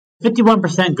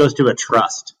51% goes to a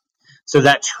trust. So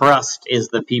that trust is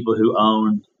the people who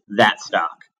own that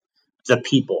stock. The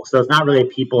people. So it's not really a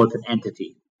people, it's an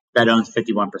entity that owns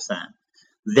 51%.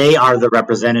 They are the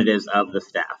representatives of the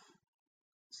staff.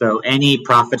 So any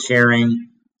profit sharing,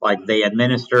 like they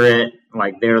administer it,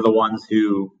 like they're the ones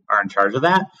who are in charge of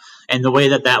that. And the way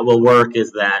that will work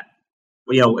is that,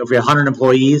 if we have 100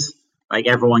 employees, like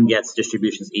everyone gets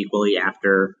distributions equally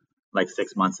after like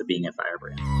 6 months of being at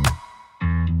Firebrand.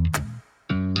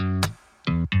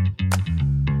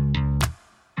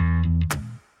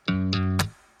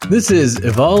 This is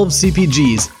Evolve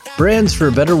CPG's Brands for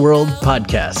a Better World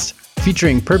podcast,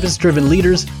 featuring purpose-driven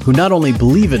leaders who not only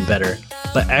believe in better,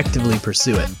 but actively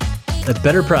pursue it. That's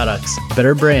better products,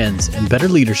 better brands, and better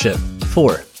leadership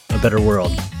for a better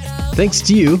world. Thanks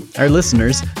to you, our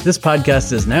listeners, this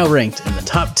podcast is now ranked in the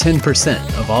top 10%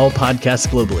 of all podcasts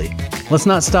globally. Let's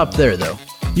not stop there, though.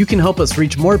 You can help us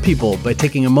reach more people by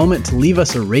taking a moment to leave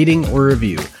us a rating or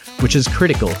review, which is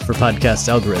critical for podcast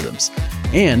algorithms,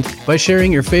 and by sharing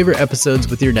your favorite episodes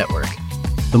with your network.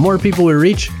 The more people we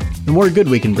reach, the more good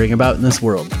we can bring about in this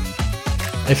world.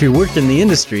 If you work in the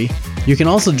industry, you can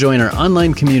also join our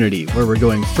online community where we're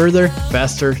going further,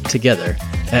 faster, together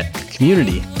at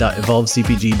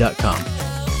community.evolvecpg.com.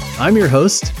 I'm your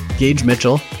host, Gage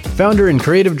Mitchell, founder and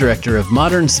creative director of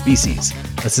Modern Species,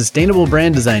 a sustainable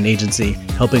brand design agency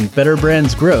helping better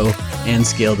brands grow and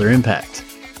scale their impact.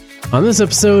 On this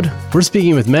episode, we're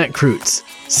speaking with Matt Kreutz,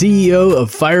 CEO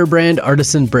of Firebrand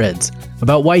Artisan Breads,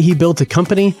 about why he built a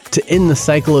company to end the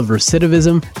cycle of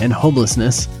recidivism and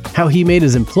homelessness, how he made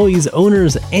his employees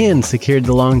owners and secured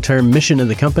the long-term mission of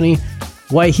the company,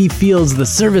 why he feels the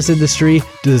service industry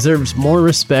deserves more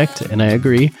respect, and I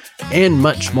agree, and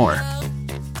much more.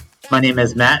 My name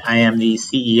is Matt. I am the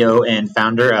CEO and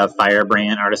founder of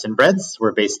Firebrand Artisan Breads.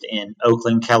 We're based in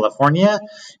Oakland, California,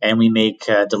 and we make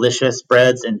delicious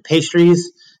breads and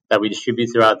pastries that we distribute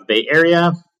throughout the Bay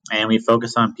Area. And we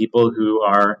focus on people who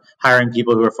are hiring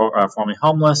people who are formerly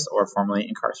homeless or formerly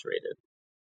incarcerated.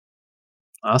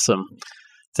 Awesome.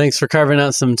 Thanks for carving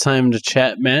out some time to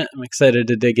chat, Matt. I'm excited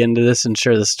to dig into this and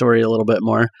share the story a little bit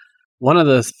more. One of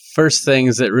the first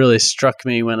things that really struck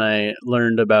me when I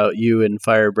learned about you and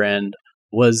Firebrand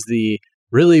was the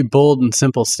really bold and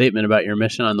simple statement about your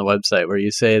mission on the website, where you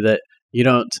say that you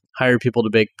don't hire people to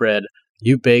bake bread,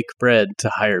 you bake bread to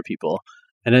hire people.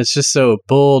 And it's just so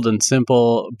bold and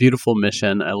simple, beautiful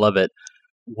mission. I love it.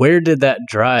 Where did that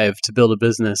drive to build a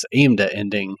business aimed at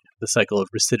ending the cycle of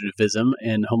recidivism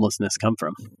and homelessness come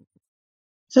from?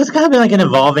 So it's kind of been like an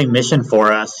evolving mission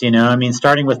for us,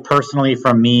 starting with personally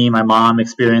from me, my mom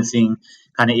experiencing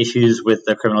kind of issues with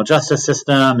the criminal justice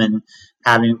system and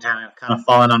having kind of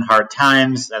fallen on hard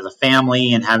times as a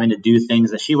family and having to do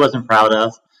things that she wasn't proud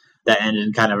of that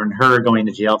ended kind of in her going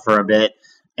to jail for a bit.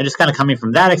 And just kind of coming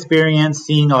from that experience,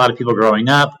 seeing a lot of people growing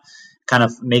up kind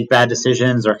of make bad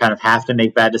decisions or kind of have to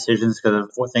make bad decisions because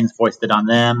of things foisted on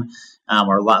them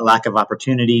or lack of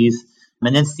opportunities.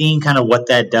 And then seeing kind of what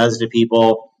that does to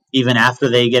people even after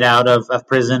they get out of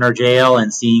prison or jail,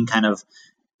 and seeing kind of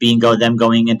them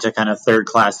going into kind of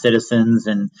third-class citizens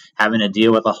and having to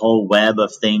deal with a whole web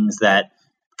of things that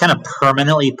kind of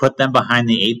permanently put them behind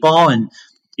the eight ball. And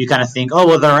you kind of think, oh,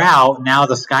 well, they're out. Now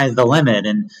the sky's the limit.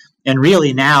 And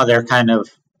really now they're kind of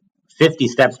 50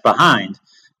 steps behind.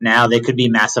 Now they could be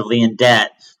massively in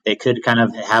debt. They could kind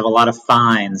of have a lot of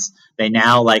fines. They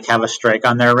now have a strike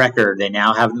on their record. They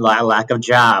now have lack of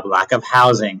job, lack of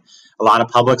housing. A lot of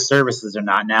public services are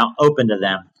not now open to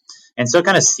them. And so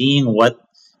kind of seeing what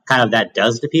kind of that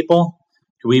does to people,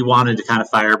 we wanted to kind of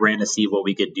Firebrand to see what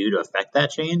we could do to affect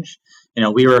that change.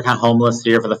 We were kind of homeless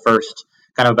here for the first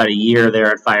kind of about a year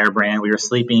there at Firebrand. We were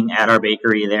sleeping at our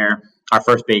bakery there, our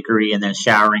first bakery, and then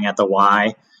showering at the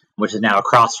Y, which is now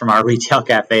across from our retail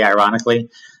cafe,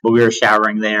 ironically. But we were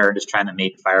showering there, just trying to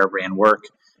make Firebrand work.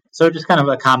 So just kind of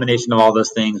a combination of all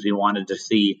those things. We wanted to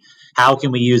see how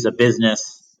can we use a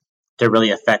business to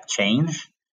really affect change.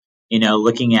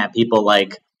 Looking at people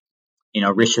like,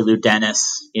 Richelieu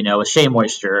Dennis, with Shea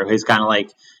Moisture, who's kind of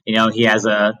he has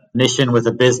a mission with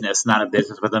a business, not a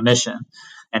business with a mission.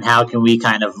 And how can we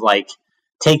kind of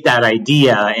take that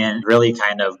idea and really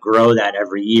kind of grow that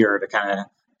every year to kind of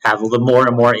have a little more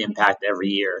and more impact every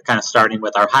year, kind of starting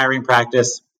with our hiring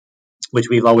practice, which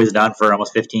we've always done for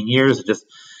almost 15 years, just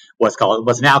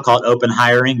what's now called open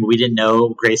hiring. We didn't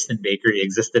know Graceland Bakery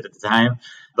existed at the time,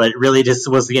 but it really just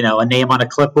was, a name on a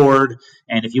clipboard.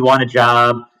 And if you want a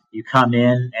job, you come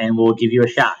in and we'll give you a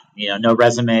shot. No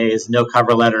resumes, no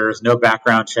cover letters, no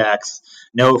background checks,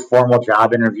 no formal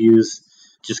job interviews.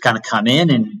 Just kind of come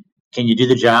in and can you do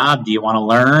the job? Do you want to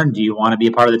learn? Do you want to be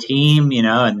a part of the team?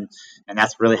 And And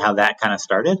that's really how that kind of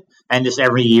started. And just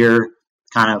every year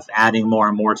kind of adding more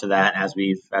and more to that as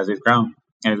we've grown.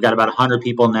 And we've got about 100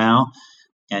 people now.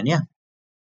 And yeah.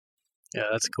 Yeah,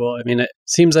 that's cool. I mean, it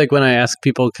seems like when I ask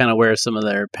people kind of where some of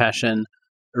their passion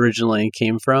originally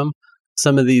came from,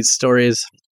 some of these stories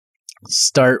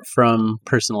start from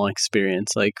personal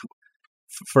experience. Like,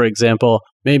 for example,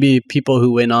 maybe people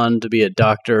who went on to be a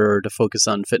doctor or to focus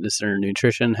on fitness or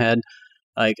nutrition had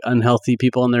like unhealthy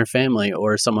people in their family,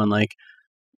 or someone like,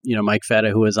 Mike Fata,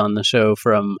 who was on the show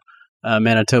from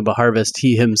Manitoba Harvest.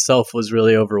 He himself was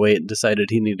really overweight and decided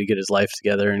he needed to get his life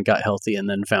together and got healthy, and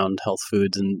then found Health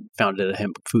Foods and founded a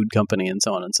hemp food company and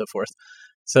so on and so forth.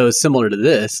 So similar to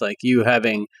this, like you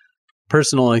having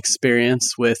personal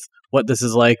experience with what this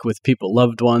is like with people,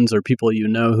 loved ones, or people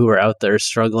who are out there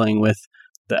struggling with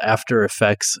the after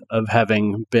effects of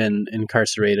having been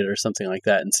incarcerated or something like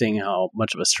that, and seeing how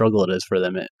much of a struggle it is for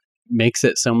them. It makes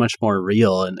it so much more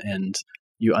real, and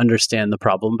you understand the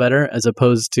problem better, as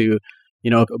opposed to,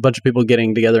 a bunch of people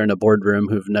getting together in a boardroom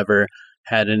who've never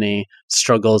had any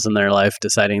struggles in their life,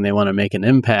 deciding they want to make an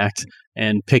impact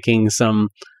and picking some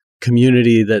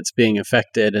community that's being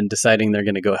affected and deciding they're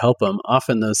going to go help them.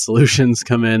 Often those solutions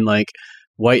come in like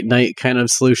white knight kind of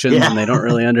solutions, and they don't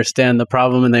really understand the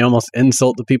problem, and they almost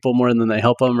insult the people more than they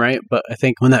help them, right? But I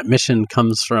think when that mission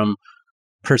comes from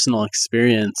personal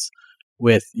experience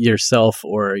with yourself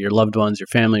or your loved ones, your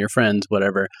family, your friends,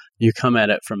 whatever, you come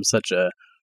at it from such a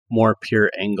more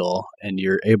pure angle, and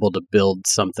you're able to build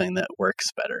something that works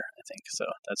better, I think. So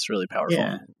that's really powerful.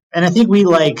 Yeah. And I think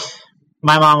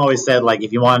my mom always said, like,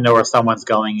 if you want to know where someone's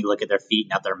going, you look at their feet,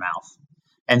 not their mouth.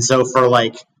 And so for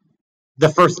like the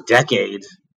first decade,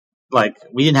 like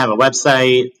we didn't have a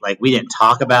website, like we didn't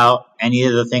talk about any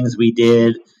of the things we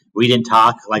did. We didn't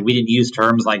use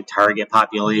terms like target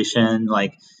population,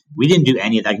 like we didn't do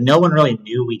any of that. Like, no one really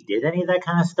knew we did any of that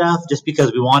kind of stuff, just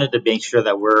because we wanted to make sure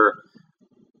that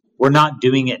we're not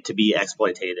doing it to be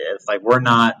exploitative. Like we're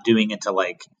not doing it to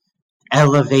like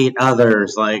elevate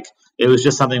others. Like it was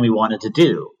just something we wanted to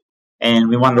do. And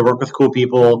we wanted to work with cool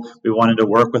people. We wanted to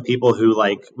work with people who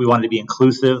we wanted to be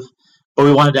inclusive, but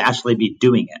we wanted to actually be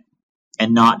doing it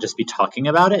and not just be talking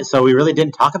about it. So we really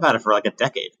didn't talk about it for like a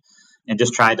decade, and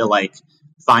just tried to like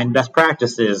find best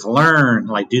practices, learn,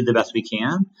 like do the best we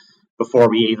can before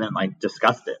we even like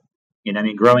discussed it. You know what I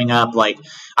mean? Growing up, like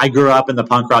I grew up in the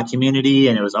punk rock community,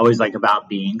 and it was always like about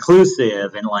being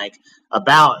inclusive and like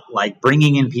about like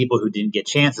bringing in people who didn't get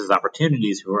chances,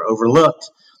 opportunities, who were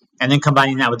overlooked. And then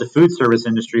combining that with the food service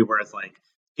industry, where it's like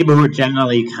people who are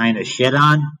generally kind of shit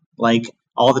on like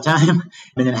all the time.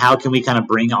 And then how can we kind of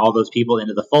bring all those people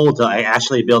into the fold to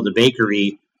actually build a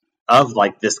bakery of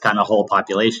like this kind of whole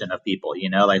population of people,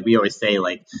 like we always say,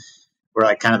 like, we're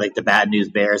like kind of like the bad news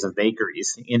bears of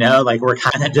bakeries, like we're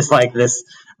kind of just like this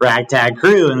ragtag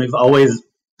crew. And we've always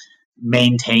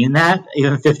maintained that,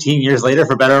 even 15 years later,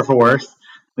 for better or for worse.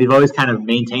 We've always kind of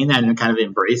maintained that and kind of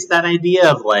embraced that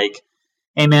idea of like,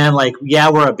 hey man, like, yeah,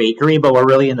 we're a bakery, but we're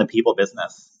really in the people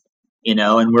business,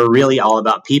 and we're really all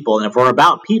about people. And if we're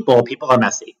about people, people are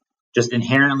messy. Just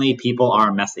inherently, people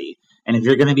are messy. And if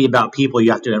you're going to be about people,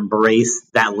 you have to embrace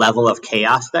that level of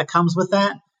chaos that comes with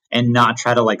that, and not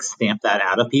try to like stamp that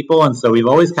out of people. And so we've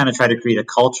always kind of tried to create a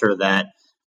culture that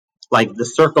like the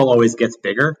circle always gets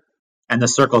bigger, and the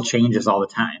circle changes all the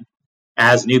time.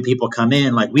 As new people come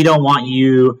in, like we don't want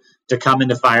you to come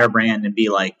into Firebrand and be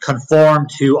like, conform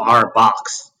to our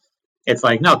box. It's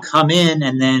like, no, come in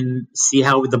and then see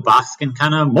how the box can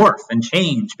kind of morph and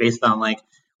change based on like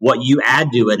what you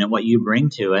add to it and what you bring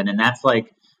to it. And that's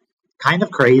like kind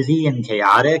of crazy and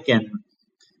chaotic. And,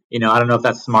 I don't know if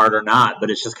that's smart or not, but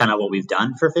it's just kind of what we've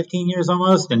done for 15 years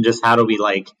almost. And just how do we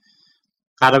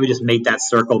just make that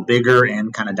circle bigger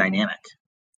and kind of dynamic?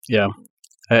 Yeah.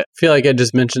 I feel like I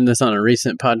just mentioned this on a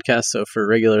recent podcast, so for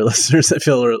regular listeners, I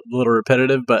feel a little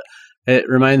repetitive, but it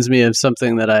reminds me of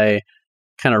something that I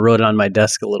kind of wrote on my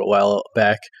desk a little while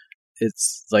back.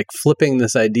 It's like flipping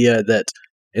this idea that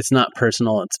it's not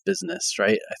personal, it's business,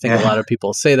 right? I think a lot of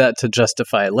people say that to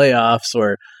justify layoffs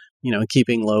or,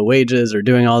 keeping low wages or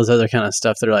doing all this other kind of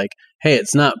stuff. They're like, hey,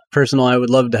 it's not personal. I would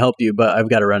love to help you, but I've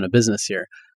got to run a business here.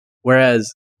 Whereas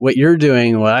what you're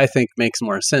doing, what I think makes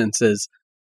more sense is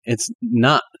it's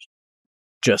not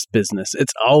just business.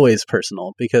 It's always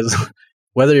personal, because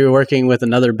whether you're working with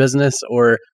another business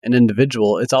or an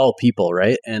individual, it's all people,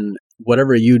 right? And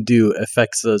whatever you do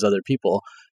affects those other people.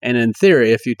 And in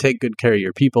theory, if you take good care of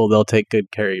your people, they'll take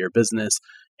good care of your business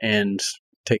and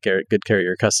take good care of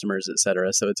your customers, et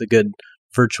cetera. So it's a good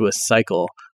virtuous cycle.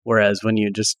 Whereas when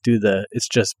you just do it's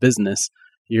just business,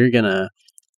 you're going to,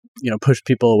 push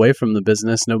people away from the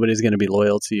business. Nobody's going to be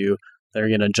loyal to you. they're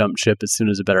going to jump ship as soon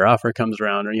as a better offer comes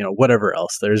around, or, whatever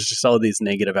else. There's just all these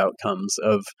negative outcomes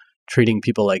of treating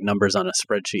people like numbers on a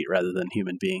spreadsheet rather than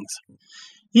human beings.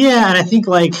 Yeah, and I think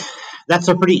like that's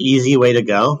a pretty easy way to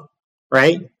go,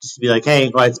 right? Just to be like,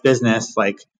 hey, well, it's business.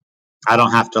 Like, I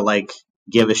don't have to like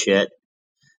give a shit.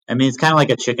 I mean, it's kind of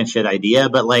like a chicken shit idea,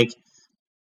 but like,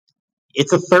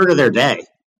 it's a third of their day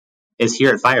is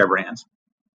here at Firebrand.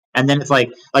 And then it's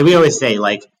like we always say,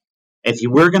 like, if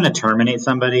you were going to terminate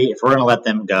somebody, if we're going to let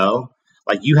them go,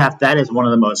 like that is one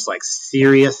of the most like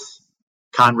serious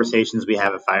conversations we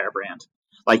have at Firebrand.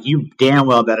 Like, you damn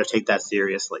well better take that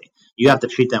seriously. You have to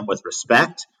treat them with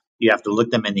respect. You have to look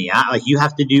them in the eye. Like, you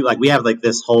have to do, like, we have like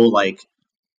this whole like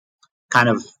kind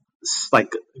of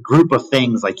like group of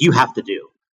things like you have to do.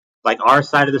 Like, our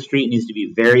side of the street needs to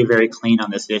be very, very clean on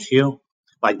this issue.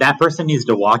 Like, that person needs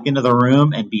to walk into the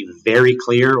room and be very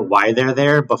clear why they're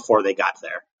there before they got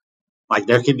there. Like,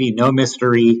 there can be no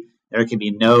mystery. There can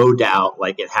be no doubt.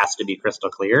 Like, it has to be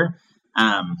crystal clear.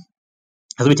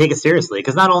 Because we take it seriously.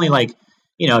 Because not only like,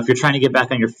 if you're trying to get back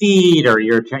on your feet, or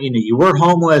you were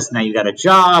homeless, now you got a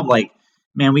job, like,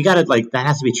 man, we got to, like, that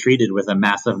has to be treated with a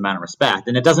massive amount of respect.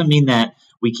 And it doesn't mean that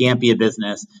we can't be a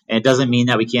business, and it doesn't mean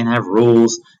that we can't have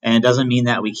rules, and it doesn't mean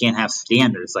that we can't have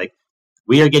standards. Like,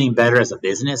 we are getting better as a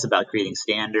business about creating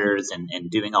standards and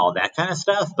doing all that kind of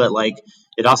stuff. But like,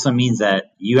 it also means that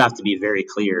you have to be very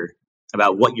clear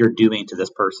about what you're doing to this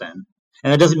person.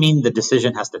 And it doesn't mean the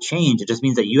decision has to change. It just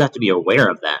means that you have to be aware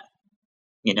of that.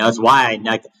 It's why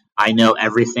I know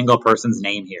every single person's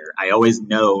name here. I always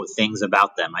know things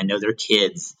about them. I know their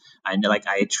kids. I know, like,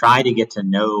 I try to get to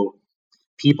know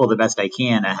people the best I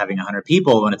can at having 100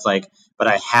 people, when it's like, but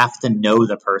I have to know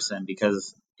the person,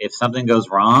 because if something goes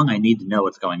wrong, I need to know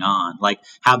what's going on, like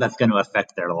how that's going to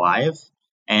affect their life.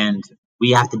 And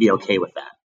we have to be okay with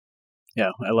that. Yeah,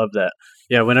 I love that.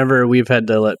 Yeah, whenever we've had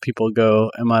to let people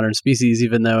go at Modern Species,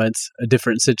 even though it's a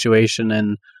different situation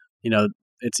and,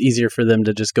 it's easier for them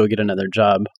to just go get another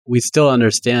job, we still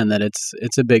understand that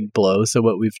it's a big blow. So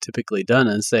what we've typically done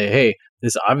is say, hey,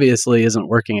 this obviously isn't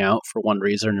working out for one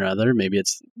reason or another. Maybe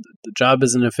it's the job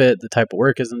isn't a fit, the type of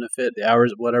work isn't a fit, the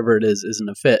hours, whatever it is, isn't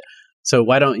a fit. So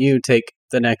why don't you take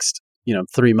the next,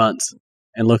 3 months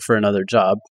and look for another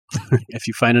job? If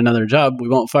you find another job, we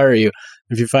won't fire you.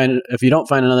 If you don't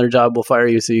find another job, we'll fire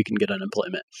you so you can get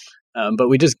unemployment. But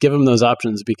we just give them those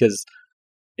options because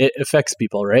it affects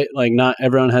people, right? Like, not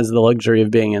everyone has the luxury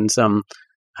of being in some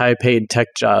high-paid tech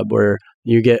job where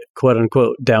you get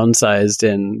quote-unquote downsized,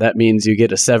 and that means you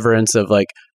get a severance of like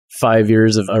 5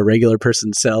 years of a regular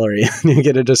person's salary. You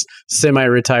get to just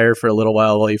semi-retire for a little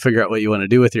while you figure out what you want to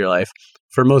do with your life.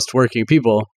 For most working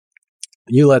people,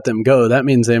 you let them go, that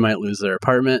means they might lose their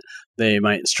apartment. They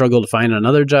might struggle to find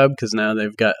another job because now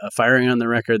they've got a firing on the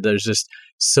record. There's just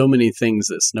so many things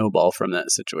that snowball from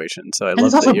that situation. So I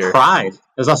love that you're... pride.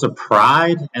 There's also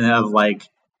pride, and of like,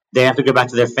 they have to go back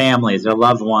to their families, their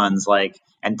loved ones, like,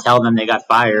 and tell them they got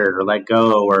fired or let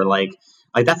go, or like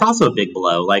that's also a big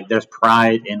blow. Like, there's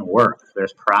pride in work.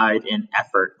 There's pride in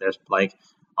effort. There's like,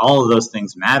 all of those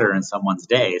things matter in someone's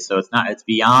day. So it's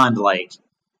beyond like,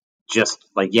 just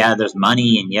like, yeah, there's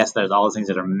money, and yes, there's all those things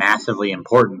that are massively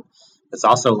important. It's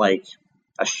also like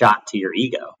a shot to your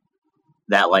ego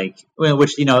that, like,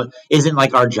 which, isn't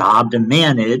like our job to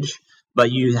manage,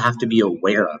 but you have to be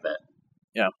aware of it.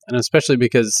 Yeah. And especially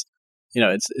because,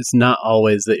 it's not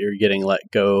always that you're getting let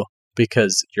go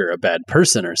because you're a bad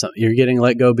person or something. You're getting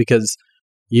let go because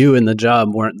you and the job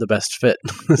weren't the best fit.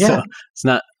 Yeah. So it's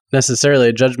not necessarily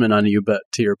a judgment on you, but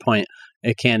to your point,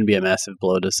 it can be a massive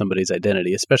blow to somebody's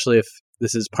identity, especially if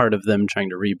this is part of them trying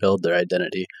to rebuild their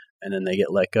identity and then they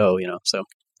get let go, so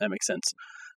that makes sense.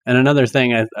 And another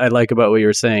thing I like about what you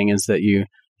were saying is that you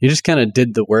just kind of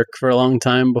did the work for a long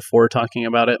time before talking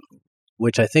about it,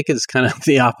 which I think is kind of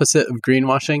the opposite of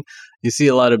greenwashing. You see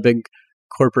a lot of big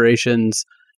corporations,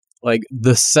 like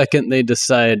the second they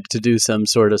decide to do some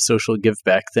sort of social give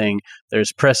back thing,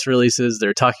 there's press releases,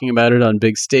 they're talking about it on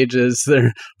big stages,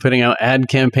 they're putting out ad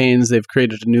campaigns, they've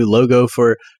created a new logo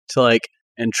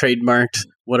and trademarked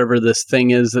whatever this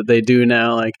thing is that they do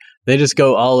now. Like, they just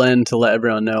go all in to let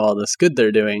everyone know all this good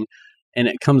they're doing. And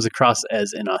it comes across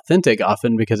as inauthentic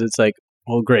often because it's like,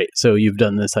 well, great. So you've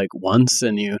done this like once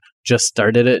and you just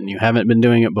started it and you haven't been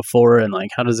doing it before. And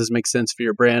like, how does this make sense for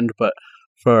your brand? But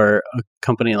for a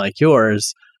company like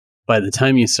yours, by the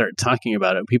time you start talking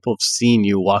about it, people have seen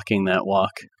you walking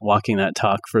that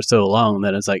talk for so long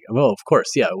that it's like, oh, of course.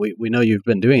 Yeah, we know you've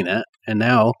been doing that. And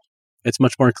now it's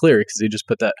much more clear because you just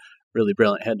put that really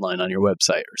brilliant headline on your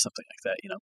website or something like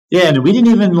that, Yeah, and we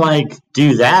didn't even like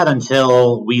do that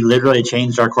until we literally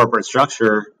changed our corporate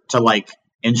structure to like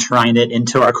enshrined it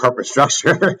into our corporate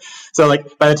structure. So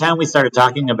like by the time we started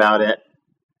talking about it,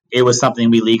 it was something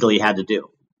we legally had to do.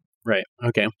 Right.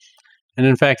 Okay. And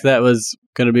in fact, that was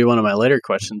going to be one of my later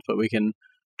questions, but we can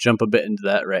jump a bit into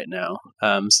that right now.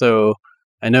 So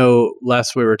I know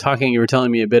last we were talking, you were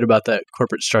telling me a bit about that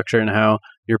corporate structure and how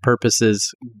your purpose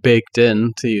is baked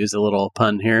in, to use a little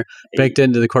pun here, baked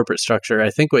into the corporate structure. I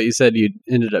think what you said you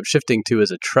ended up shifting to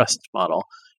is a trust model.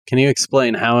 Can you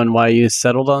explain how and why you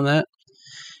settled on that?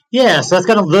 Yeah, so that's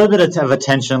got a little bit of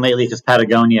attention lately because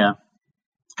Patagonia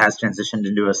has transitioned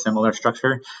into a similar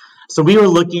structure. So we were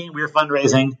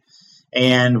fundraising,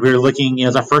 and we were looking, it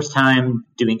was our first time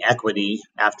doing equity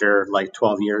after like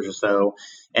 12 years or so.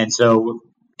 And so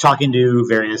talking to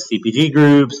various CPG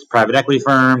groups, private equity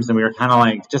firms, and we were kind of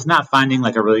like just not finding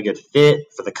like a really good fit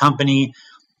for the company.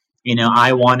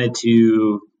 I wanted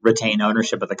to retain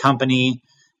ownership of the company,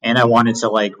 and I wanted to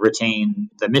like retain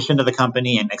the mission of the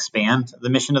company and expand the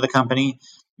mission of the company,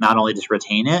 not only just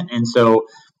retain it. And so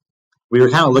we were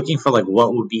kind of looking for like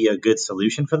what would be a good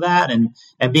solution for that. And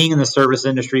being in the service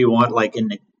industry,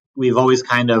 we've always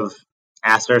kind of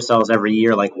asked ourselves every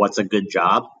year, like, what's a good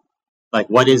job? Like,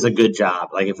 what is a good job?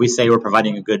 Like, if we say we're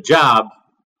providing a good job,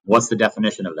 what's the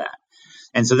definition of that?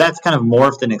 And so that's kind of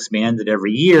morphed and expanded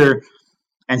every year.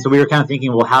 And so we were kind of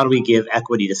thinking, well, how do we give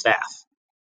equity to staff?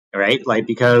 Right? Like,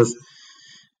 because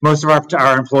most of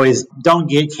our employees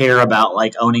don't care about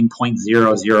like owning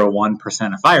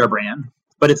 0.001% of Firebrand.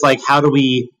 But it's like, how do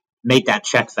we make that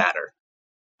check fatter?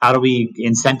 How do we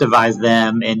incentivize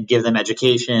them and give them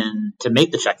education to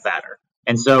make the check fatter?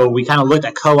 And so we kind of looked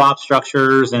at co-op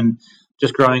structures, and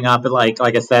just growing up, like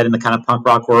I said, in the kind of punk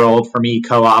rock world, for me,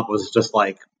 co-op was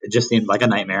it just seemed like a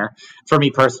nightmare for me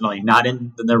personally, not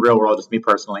in the real world, just me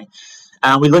personally.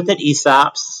 We looked at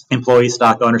ESOPs, employee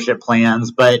stock ownership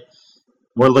plans, but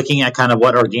we're looking at kind of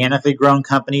what Organically Grown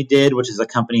Company did, which is a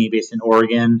company based in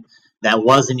Oregon that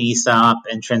was an ESOP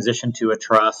and transitioned to a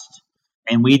trust.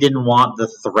 And we didn't want the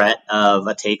threat of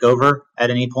a takeover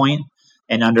at any point.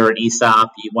 And under an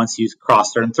ESOP, once you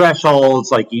cross certain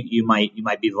thresholds, like you might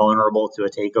be vulnerable to a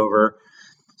takeover.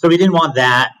 So we didn't want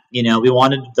that. We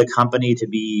wanted the company to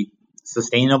be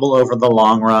sustainable over the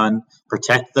long run,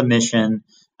 protect the mission,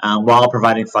 while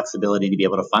providing flexibility to be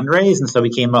able to fundraise. And so we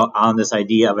came up on this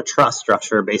idea of a trust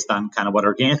structure based on kind of what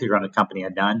Organically Grown Company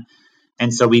had done.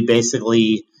 And so we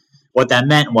basically, what that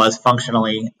meant was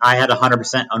functionally, I had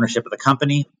 100% ownership of the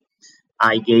company.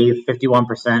 I gave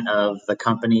 51% of the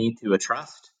company to a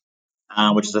trust,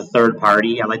 which is a third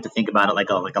party. I like to think about it like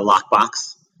a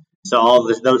lockbox. So all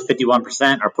those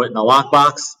 51% are put in the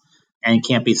lockbox and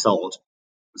can't be sold.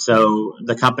 So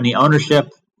the company ownership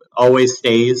always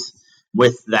stays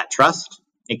with that trust.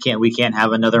 We can't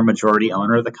have another majority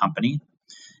owner of the company.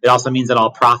 It also means that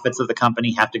all profits of the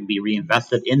company have to be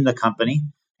reinvested in the company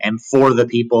and for the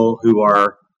people who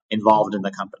are involved in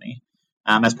the company.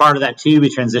 As part of that, too,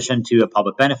 we transitioned to a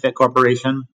public benefit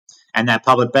corporation, and that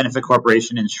public benefit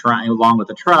corporation, along with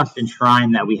the trust,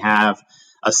 enshrined that we have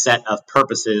a set of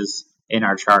purposes in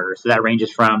our charter. So that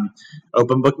ranges from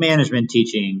open book management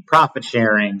teaching, profit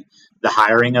sharing, the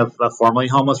hiring of formerly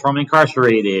homeless, formerly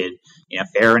incarcerated,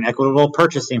 fair and equitable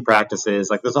purchasing practices.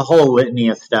 Like, there's a whole litany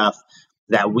of stuff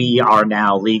that we are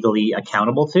now legally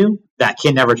accountable to that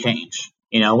can never change.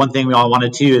 One thing we all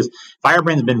wanted to is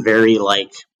Firebrand's been very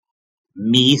like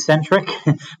me-centric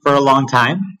for a long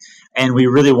time. And we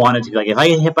really wanted to be like, if I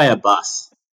get hit by a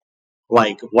bus,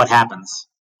 like what happens?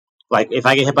 Like if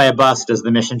I get hit by a bus, does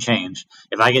the mission change?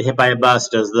 If I get hit by a bus,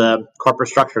 does the corporate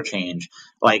structure change?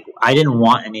 Like I didn't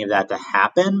want any of that to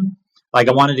happen. Like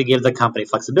I wanted to give the company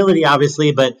flexibility,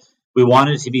 obviously, but we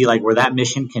wanted it to be like where that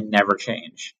mission can never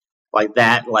change. Like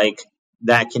that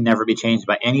can never be changed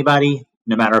by anybody,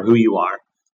 no matter who you are.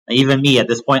 Even me at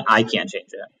this point, I can't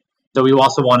change it. So we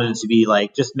also wanted it to be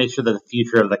like, just make sure that the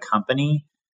future of the company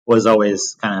was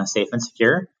always kind of safe and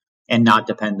secure and not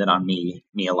dependent on me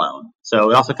alone. So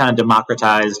we also kind of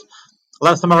democratized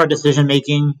some of our decision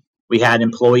making. We had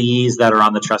employees that are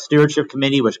on the trust stewardship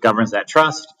committee, which governs that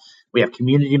trust. We have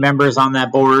community members on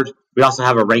that board. We also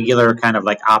have a regular kind of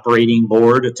like operating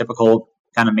board, a typical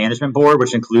kind of management board,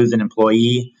 which includes an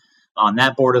employee on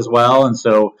that board as well. And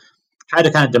so try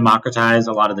to kind of democratize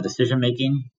a lot of the decision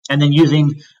making, and then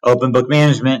using open book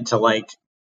management to like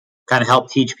kind of help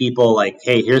teach people like,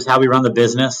 hey, here's how we run the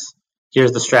business.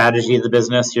 Here's the strategy of the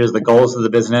business. Here's the goals of the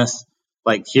business.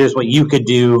 Like, here's what you could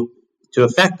do to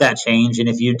affect that change. And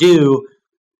if you do,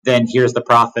 then here's the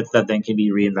profits that then can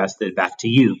be reinvested back to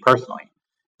you personally.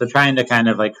 So trying to kind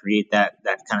of like create that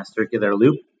kind of circular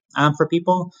loop for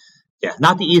people. Yeah,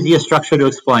 not the easiest structure to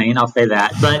explain, I'll say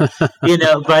that. But,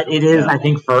 but it is, I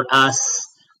think for us,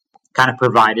 kind of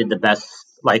provided the best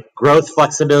like growth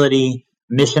flexibility,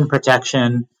 mission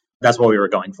protection. That's what we were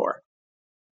going for.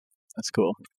 That's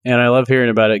cool. And I love hearing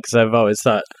about it because I've always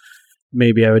thought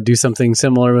maybe I would do something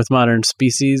similar with Modern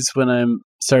Species when I'm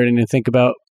starting to think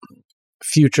about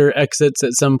future exits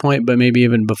at some point, but maybe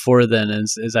even before then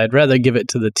is I'd rather give it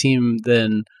to the team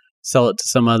than sell it to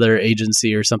some other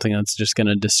agency or something that's just going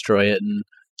to destroy it and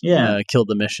kill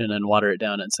the mission and water it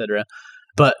down, etc.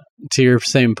 But to your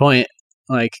same point,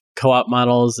 like co-op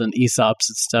models and ESOPs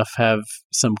and stuff have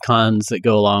some cons that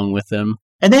go along with them.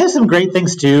 And they have some great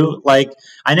things too. Like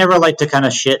I never like to kind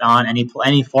of shit on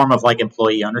any form of like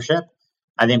employee ownership.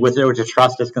 I think with which a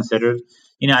trust is considered,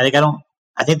 I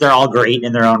think they're all great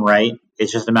in their own right.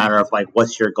 It's just a matter of like,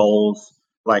 what's your goals?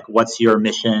 Like, what's your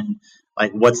mission?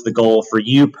 Like, what's the goal for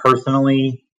you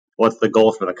personally? What's the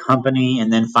goal for the company?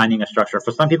 And then finding a structure.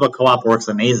 For some people, co-op works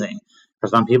amazing. For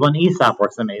some people, an ESOP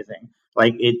works amazing.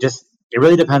 Like it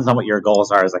really depends on what your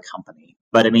goals are as a company.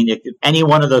 But I mean, any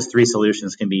one of those three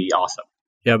solutions can be awesome.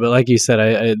 Yeah, but like you said,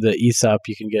 the ESOP,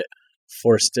 you can get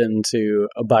forced into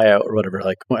a buyout or whatever.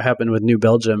 Like what happened with New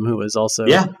Belgium, who was also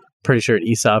pretty sure an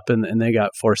ESOP, and they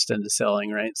got forced into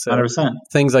selling, right? So 100%.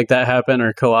 Things like that happen,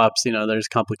 or co-ops, there's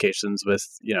complications with,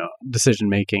 decision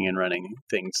making and running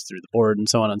things through the board and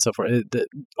so on and so forth.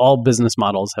 All business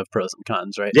models have pros and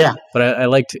cons, right? Yeah. But I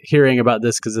liked hearing about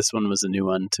this because this one was a new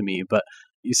one to me. But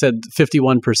you said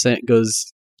 51%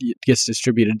 gets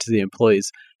distributed to the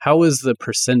employees. How was the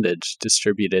percentage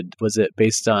distributed? Was it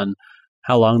based on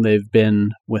how long they've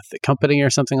been with the company or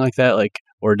something like that? Like,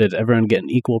 or did everyone get an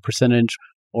equal percentage?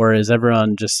 Or is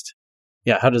everyone just,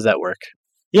 how does that work?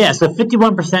 Yeah, so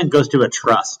 51% goes to a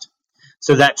trust.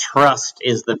 So that trust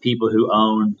is the people who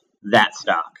own that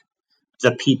stock.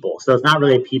 The people. So it's not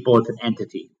really a people, it's an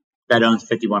entity that owns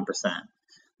 51%.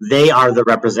 They are the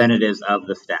representatives of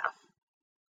the staff.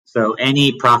 So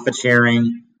any profit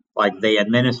sharing, like they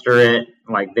administer it,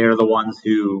 like they're the ones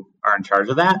who are in charge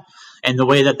of that. And the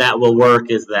way that will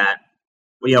work is that,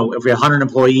 if we have 100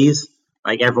 employees,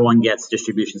 like everyone gets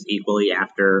distributions equally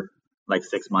after like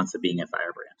 6 months of being at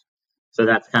Firebrand. So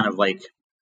that's kind of like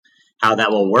how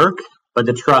that will work. But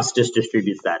the trust just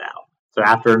distributes that out. So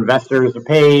after investors are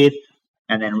paid,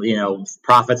 and then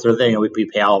profits are there, we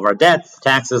pay all of our debts,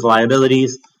 taxes,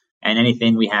 liabilities, and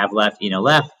anything we have left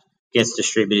gets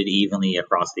distributed evenly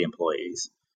across the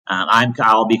employees.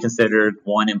 I'll be considered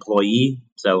one employee,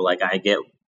 so like I'd get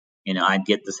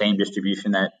the same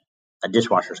distribution that a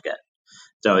dishwashers get.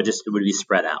 So it would be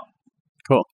spread out.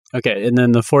 Cool. Okay. And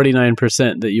then the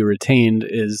 49% that you retained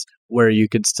is where you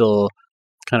could still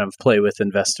kind of play with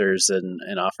investors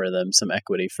and offer them some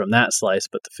equity from that slice,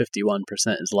 but the 51%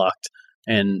 is locked,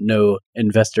 and no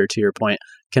investor, to your point,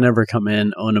 can ever come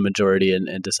in, own a majority,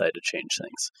 and decide to change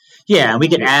things. Yeah, and we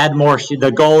can add more.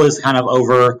 The goal is kind of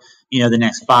over, the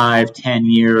next 5-10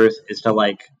 years is to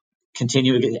like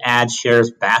continue to add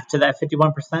shares back to that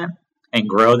 51%. And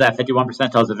grow that 51%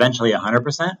 until it's eventually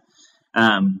 100%.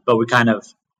 But we kind of,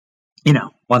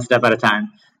 one step at a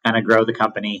time, kind of grow the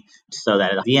company so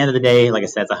that at the end of the day, like I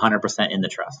said, it's 100% in the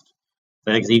trust.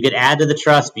 So you could add to the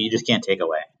trust, but you just can't take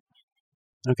away.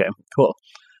 Okay, cool.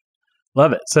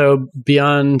 Love it. So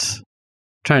beyond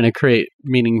trying to create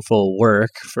meaningful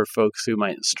work for folks who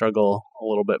might struggle a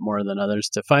little bit more than others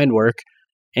to find work,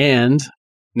 and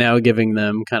now giving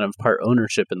them kind of part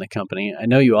ownership in the company, I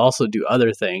know you also do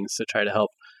other things to try to help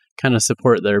kind of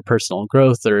support their personal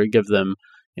growth or give them,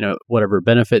 whatever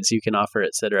benefits you can offer,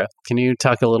 et cetera. Can you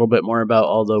talk a little bit more about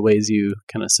all the ways you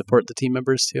kind of support the team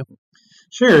members too?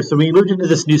 Sure. So we moved into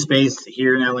this new space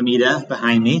here in Alameda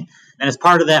behind me. And as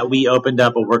part of that, we opened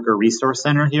up a worker resource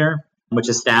center here, which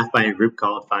is staffed by a group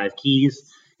called 5 Keys.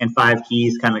 And 5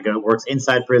 Keys kind of works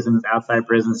inside prisons, outside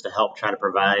prisons to help try to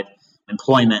provide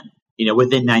employment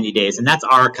within 90 days. And that's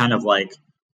our kind of like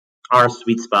our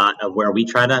sweet spot of where we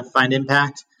try to find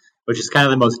impact, which is kind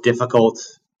of the most difficult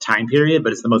time period,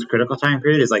 but it's the most critical time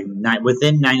period is like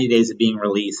within 90 days of being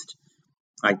released.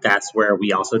 Like that's where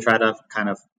we also try to kind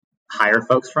of hire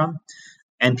folks from.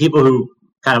 And people who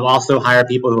kind of also hire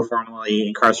people who are formerly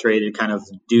incarcerated kind of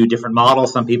do different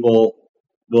models. Some people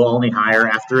will only hire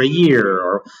after a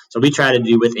year, so we try to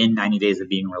do within 90 days of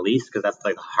being released because that's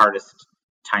like the hardest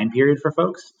time period for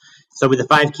folks. So with the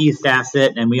 5 Keys staffs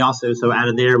it, and we also, so out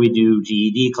of there, we do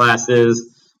GED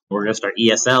classes. We're going to start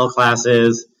ESL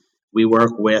classes. We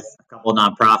work with a couple of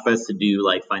nonprofits to do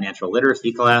like financial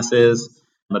literacy classes.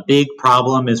 A big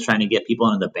problem is trying to get people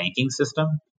into the banking system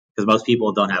because most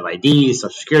people don't have IDs,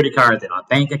 social security cards, they don't have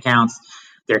bank accounts.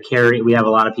 We have a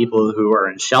lot of people who are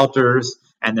in shelters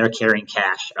and they're carrying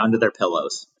cash under their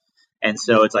pillows. And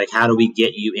so it's like, how do we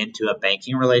get you into a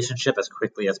banking relationship as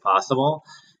quickly as possible?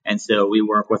 And so we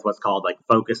work with what's called like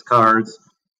focus cards,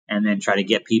 and then try to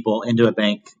get people into a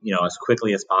bank, as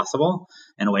quickly as possible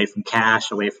and away from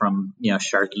cash, away from,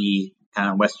 Sharky kind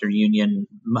of Western Union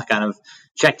kind of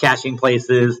check cashing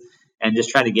places, and just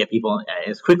try to get people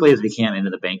as quickly as we can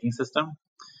into the banking system.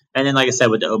 And then, like I said,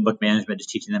 with the open book management, just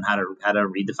teaching them how to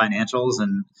read the financials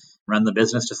and run the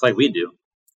business just like we do.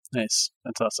 Nice.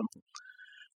 That's awesome.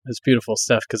 That's beautiful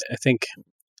stuff, because I think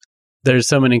there's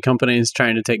so many companies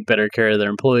trying to take better care of their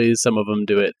employees. Some of them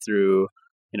do it through,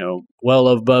 well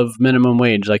above minimum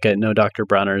wage. Like I know Dr.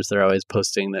 Bronner's, they're always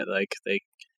posting that like they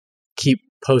keep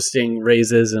posting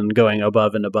raises and going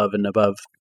above and above and above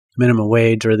minimum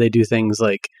wage, or they do things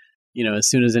like, as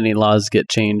soon as any laws get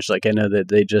changed, like I know that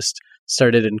they just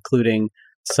started including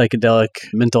psychedelic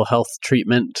mental health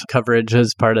treatment coverage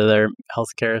as part of their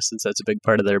healthcare, since that's a big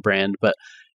part of their brand. But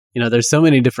there's so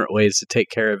many different ways to take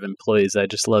care of employees. I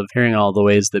just love hearing all the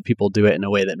ways that people do it in a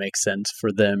way that makes sense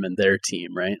for them and their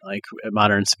team, right? Like at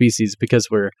Modern Species, because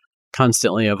we're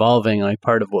constantly evolving, like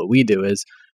part of what we do is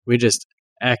we just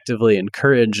actively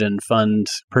encourage and fund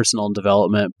personal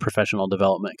development, professional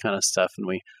development kind of stuff. And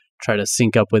we try to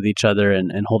sync up with each other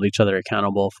and hold each other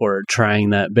accountable for trying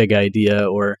that big idea,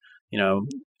 or,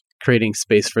 creating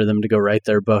space for them to go write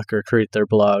their book or create their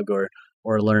blog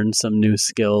or learn some new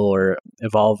skill or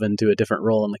evolve into a different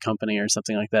role in the company or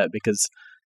something like that, because,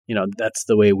 that's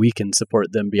the way we can support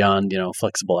them beyond,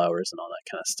 flexible hours and all that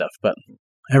kind of stuff. But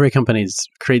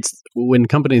when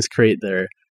companies create their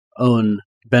own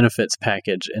benefits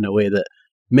package in a way that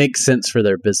makes sense for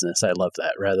their business, I love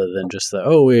that, rather than just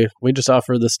we just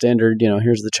offer the standard,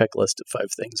 here's the checklist of 5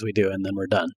 things we do and then we're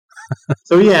done.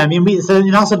 So yeah, I mean, so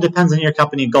it also depends on your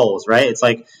company goals, right? It's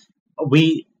like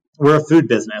we're a food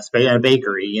business, a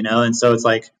bakery, and so it's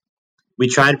like we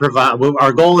try to provide.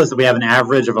 Our goal is that we have an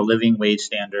average of a living wage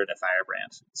standard at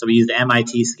Firebrand. So we use the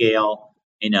MIT scale,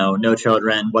 no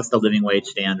children, what's the living wage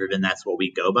standard, and that's what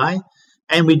we go by.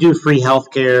 And we do free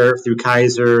healthcare through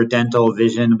Kaiser, dental,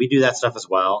 vision. We do that stuff as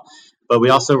well. But we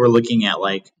also were looking at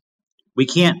we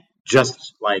can't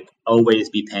just always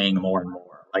be paying more and more.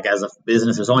 Like as a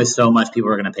business, there's only so much people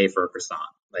are going to pay for a croissant.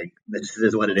 Like that just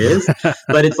is what it is.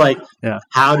 But it's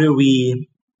how do we?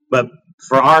 But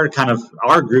for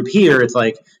our group here, it's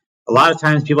a lot of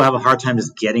times people have a hard time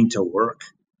just getting to work,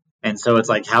 and so it's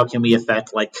how can we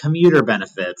affect commuter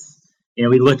benefits?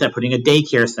 We looked at putting a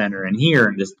daycare center in here,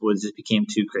 and just became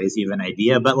too crazy of an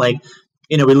idea. But we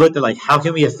looked at how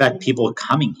can we affect people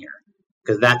coming here?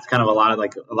 Because that's kind of a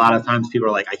lot of times people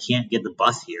are I can't get the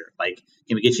bus here.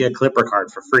 Can we get you a Clipper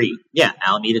card for free? Yeah,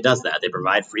 Alameda does that. They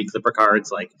provide free Clipper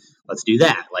cards. Let's do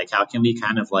that. How can we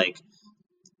kind of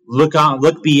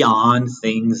look beyond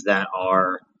things that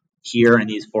are here in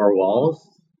these 4 walls,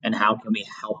 and how can we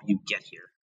help you get here?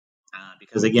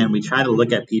 Because again, we try to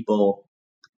look at people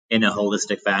in a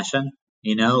holistic fashion.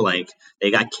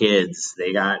 They got kids,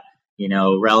 they got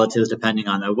relatives, depending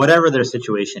on whatever their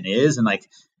situation is, and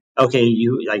okay,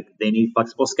 they need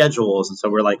flexible schedules, and so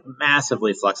we're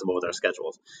massively flexible with our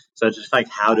schedules. So it's just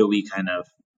how do we kind of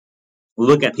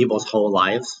look at people's whole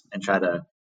lives and try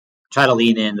to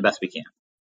lean in the best we can.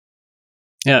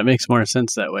 Yeah, it makes more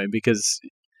sense that way, because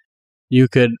you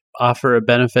could offer a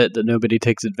benefit that nobody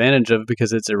takes advantage of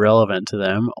because it's irrelevant to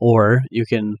them, or you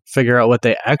can figure out what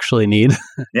they actually need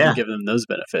and give them those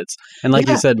benefits. And like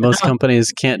you said, most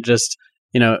companies can't just,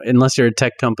 unless you're a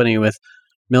tech company with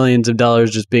millions of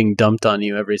dollars just being dumped on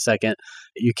you every second,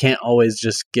 you can't always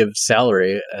just give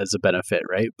salary as a benefit,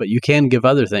 right? But you can give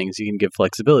other things. You can give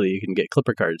flexibility. You can get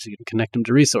Clipper cards. You can connect them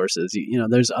to resources.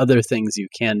 There's other things you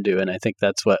can do. And I think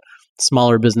that's what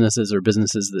smaller businesses, or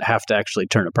businesses that have to actually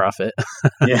turn a profit,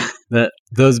 that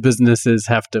those businesses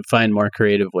have to find more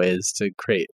creative ways to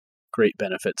create great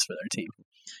benefits for their team.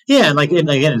 Yeah, and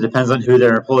again, it depends on who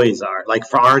their employees are.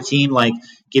 For our team,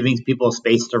 giving people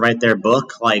space to write their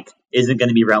book, isn't going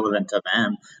to be relevant to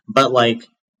them. But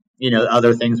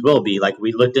other things will be.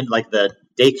 We looked at the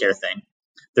daycare thing.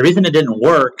 The reason it didn't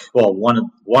work, well,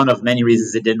 one of many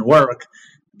reasons it didn't work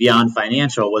beyond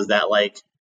financial, was that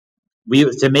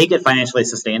to make it financially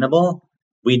sustainable,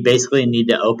 we'd basically need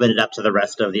to open it up to the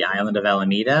rest of the island of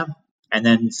Alameda, and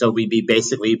then so we'd be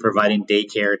basically providing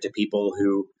daycare to people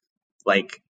who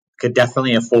could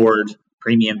definitely afford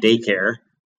premium daycare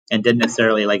and didn't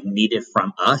necessarily need it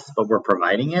from us, but we're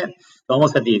providing it.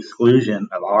 Almost at the exclusion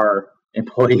of our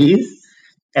employees.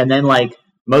 And then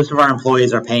most of our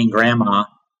employees are paying grandma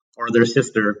or their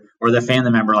sister or their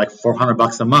family member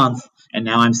 $400 a month. And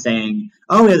now I'm saying,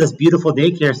 oh, we have this beautiful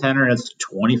daycare center and it's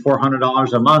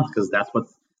 $2,400 a month because that's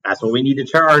what we need to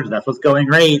charge. That's what's going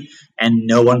rate, and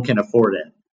no one can afford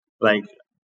it.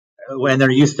 when they're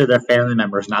used to their family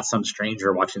members, not some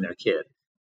stranger watching their kid.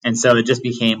 And so it just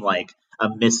became like a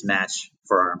mismatch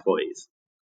for our employees.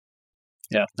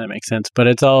 Yeah, that makes sense. But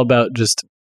it's all about just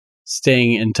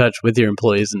staying in touch with your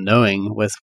employees and knowing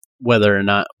with whether or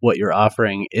not what you're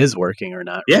offering is working or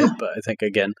not. Yeah. Right? But I think,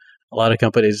 again, a lot of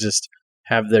companies just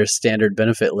have their standard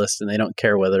benefit list and they don't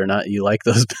care whether or not you like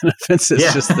those benefits.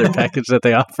 It's just their package that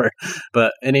they offer.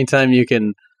 But anytime you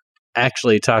can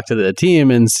actually talk to the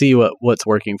team and see what's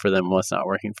working for them, what's not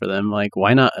working for them, like,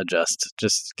 why not adjust?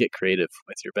 Just get creative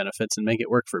with your benefits and make it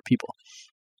work for people.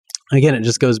 Again, it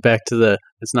just goes back to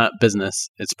it's not business,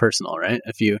 it's personal, right?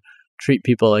 If you treat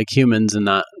people like humans and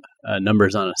not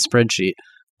numbers on a spreadsheet,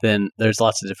 then there's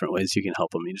lots of different ways you can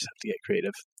help them. You just have to get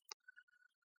creative.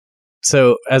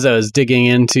 So as I was digging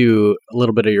into a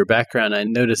little bit of your background, I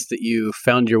noticed that you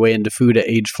found your way into food at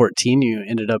age 14. You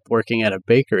ended up working at a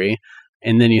bakery,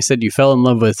 and then you said you fell in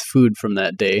love with food from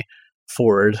that day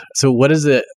forward. So what is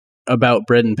it about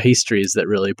bread and pastries that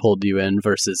really pulled you in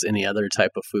versus any other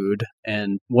type of food?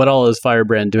 And what all is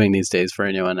Firebrand doing these days for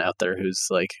anyone out there who's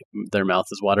like, their mouth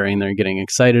is watering, they're getting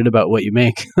excited about what you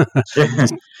make?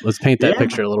 Let's paint that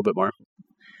picture a little bit more.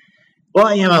 Well,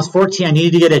 when I was 14, I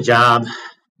needed to get a job.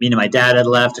 My dad had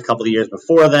left a couple of years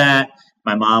before that.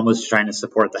 My mom was trying to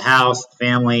support the house, the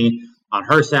family on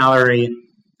her salary.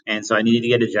 And so I needed to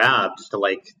get a job just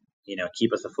to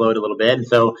keep us afloat a little bit. And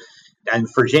so in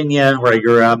Virginia, where I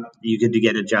grew up, you could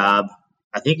get a job.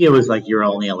 I think it was like you're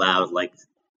only allowed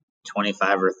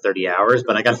 25 or 30 hours,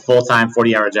 but I got a full-time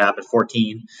 40-hour job at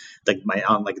 14,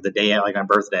 on the day my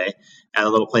birthday, at a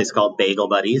little place called Bagel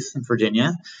Buddies in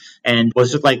Virginia, and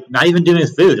was just not even doing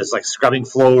food, just scrubbing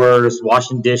floors,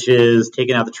 washing dishes,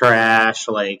 taking out the trash,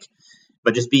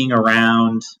 but just being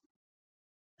around.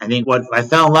 I think what I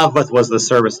fell in love with was the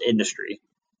service industry.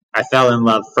 I fell in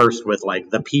love first with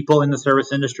the people in the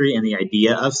service industry, and the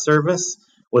idea of service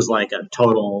was a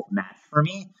total match for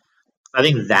me. I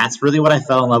think that's really what I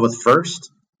fell in love with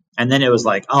first. And then it was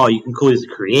you can cool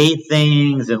create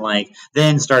things, and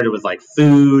then started with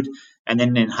food. And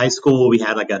then in high school, we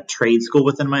had a trade school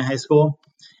within my high school,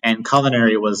 and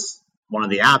culinary was one of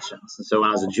the options. And so when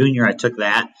I was a junior, I took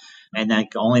that, and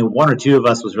only one or two of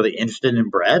us was really interested in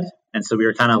bread. And so we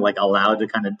were kind of allowed to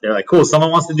they're cool,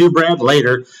 someone wants to do bread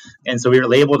later. And so we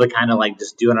were able to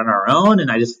just do it on our own.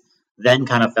 And I just then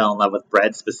kind of fell in love with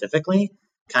bread specifically,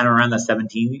 kind of around the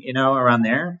 17, around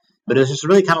there. But it was just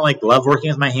really kind of love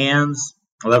working with my hands.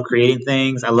 I love creating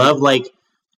things. I love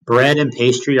bread and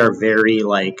pastry are very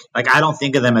I don't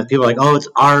think of them as people oh, it's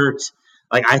art.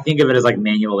 I think of it as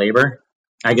manual labor.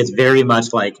 It's very much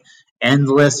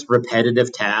endless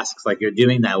repetitive tasks. You're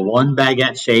doing that one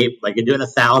baguette shape, you're doing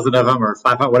 1,000 of them or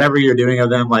 500, whatever you're doing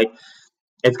of them.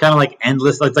 It's kind of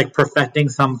endless. It's perfecting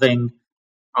something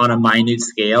on a minute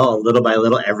scale, a little by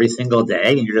little, every single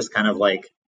day, and you're just kind of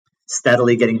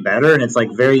steadily getting better. And it's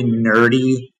very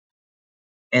nerdy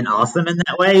and awesome in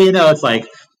that way. It's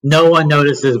no one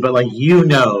notices, but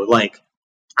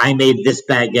I made this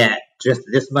baguette just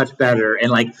this much better,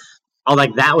 and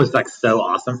that was so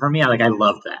awesome for me. I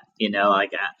loved that,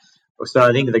 so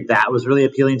I think that was really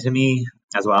appealing to me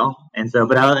as well. And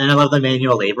so, I love the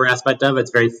manual labor aspect of it. It's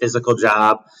a very physical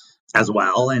job as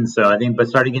well. And so I think, but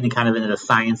started getting kind of into the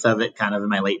science of it kind of in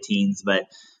my late teens. But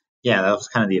yeah, that was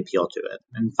kind of the appeal to it.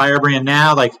 And Firebrand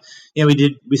now,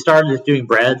 we started just doing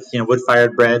breads,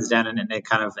 wood-fired breads down in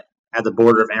kind of at the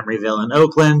border of Emeryville and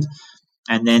Oakland,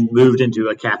 and then moved into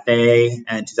a cafe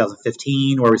in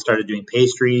 2015 where we started doing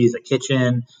pastries, a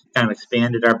kitchen, kind of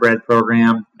expanded our bread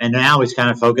program. And now we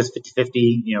kind of focus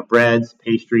 50-50, breads,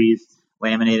 pastries,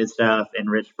 laminated stuff,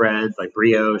 enriched breads like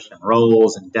brioche and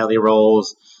rolls and deli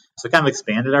rolls. So kind of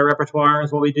expanded our repertoire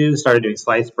is what we do. Started doing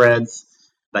sliced breads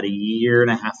about a year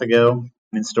and a half ago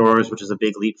in stores, which is a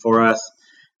big leap for us.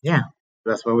 Yeah,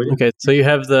 that's what we do. Okay, so you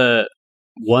have the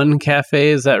one cafe,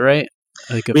 is that right?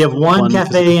 We have one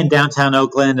cafe in downtown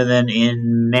Oakland, and then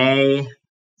in May,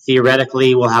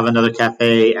 theoretically, we'll have another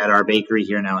cafe at our bakery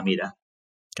here in Alameda.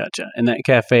 Gotcha. And that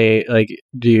cafe, I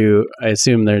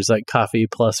assume there's coffee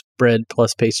plus bread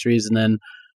plus pastries, and then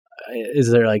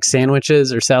is there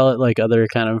sandwiches or salad, other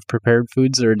kind of prepared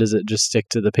foods, or does it just stick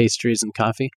to the pastries and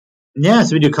coffee? Yeah,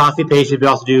 so we do coffee, pastries.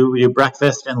 We do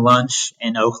breakfast and lunch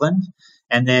in Oakland.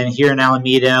 And then here in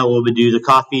Alameda, we'll do the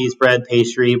coffees, bread,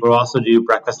 pastry, but we'll also do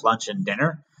breakfast, lunch, and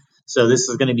dinner. So this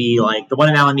is going to be the one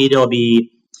in Alameda will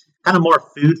be kind of more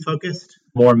food-focused,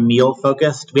 more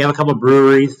meal-focused. We have a couple of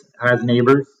breweries as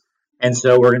neighbors, and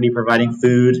so we're going to be providing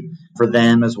food for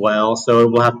them as well. So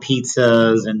we'll have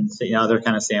pizzas and other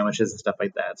kind of sandwiches and stuff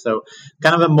like that. So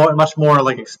kind of a much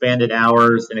more expanded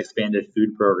hours and expanded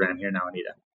food program here in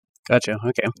Alameda. Gotcha.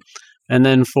 Okay. And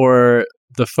then for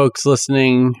the folks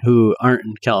listening who aren't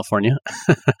in California,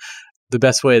 the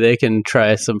best way they can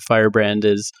try some Firebrand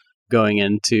is going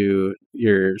into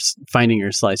finding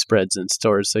your sliced breads in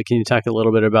stores. So can you talk a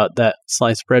little bit about that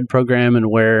sliced bread program and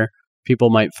where people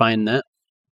might find that?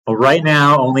 Well, right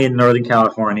now, only in Northern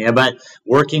California, but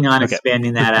working on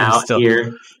expanding that out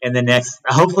here in the next,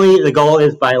 hopefully the goal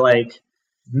is by like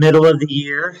middle of the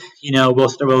year,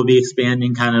 we'll be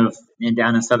expanding kind of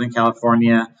down in Southern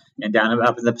California and down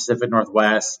up in the Pacific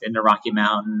Northwest into Rocky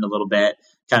Mountain a little bit,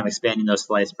 kind of expanding those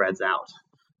sliced breads out.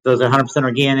 Those are 100%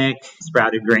 organic,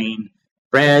 sprouted grain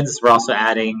breads. We're also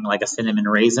adding like a cinnamon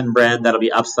raisin bread that'll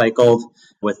be upcycled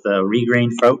with the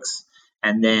regrain folks,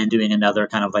 and then doing another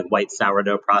kind of like white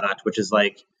sourdough product, which is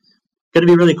like going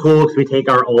to be really cool because we take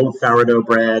our old sourdough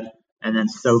bread and then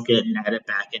soak it and add it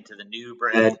back into the new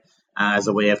bread as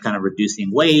a way of kind of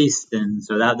reducing waste. And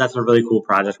so that's a really cool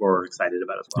project we're excited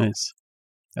about as well. Nice.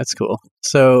 That's cool.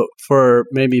 So for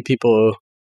maybe people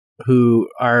who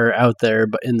are out there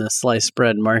but in the sliced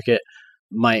bread market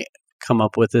might come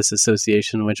up with this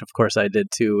association, which of course I did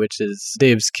too, which is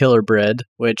Dave's Killer Bread,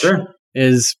 which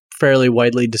is fairly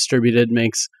widely distributed,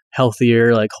 makes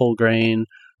healthier, like whole grain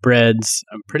breads.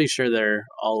 I'm pretty sure they're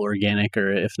all organic,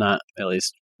 or if not, at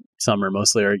least some are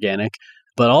mostly organic.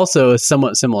 But also a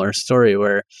somewhat similar story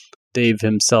where Dave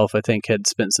himself, I think, had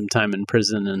spent some time in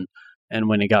prison and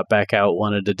when he got back out,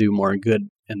 wanted to do more good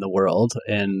in the world.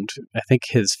 And I think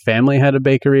his family had a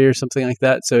bakery or something like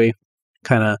that. So he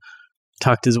kind of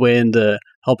talked his way into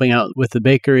helping out with the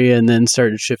bakery and then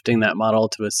started shifting that model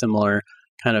to a similar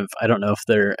kind of, I don't know if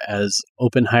they're as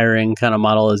open hiring kind of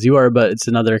model as you are, but it's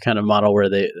another kind of model where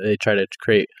they try to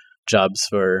create jobs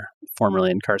for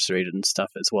formerly incarcerated and stuff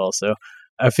as well. So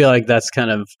I feel like that's kind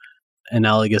of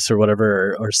analogous or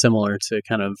whatever, or similar to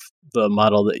kind of the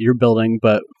model that you're building,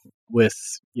 but with,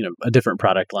 a different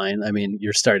product line. I mean,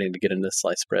 you're starting to get into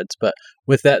sliced breads, but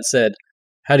with that said,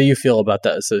 how do you feel about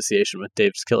that association with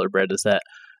Dave's Killer Bread? Is that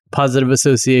positive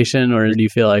association, or do you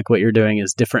feel like what you're doing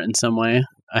is different in some way?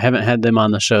 I haven't had them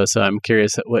on the show, so I'm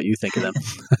curious what you think of them.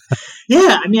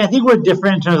 Yeah, I mean, I think we're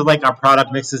different in terms of like our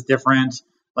product mix is different.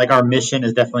 Like our mission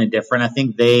is definitely different. I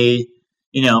think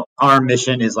our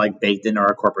mission is like baked into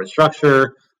our corporate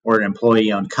structure. We're an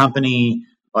employee-owned company.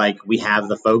 Like we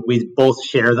have we both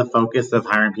share the focus of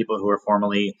hiring people who are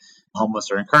formerly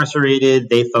homeless or incarcerated.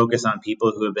 They focus on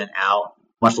people who have been out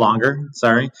much longer,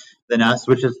 than us,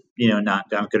 which is, not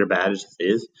good or bad, it just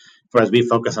is. Whereas we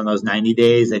focus on those 90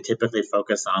 days, they typically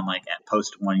focus on like at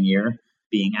post 1 year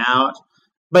being out.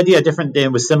 But yeah, different.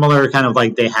 It was similar, kind of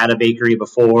like they had a bakery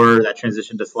before that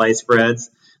transitioned to sliced breads.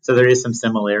 So there is some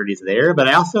similarities there. But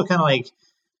I also kind of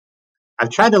I've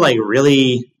tried to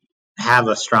really have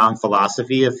a strong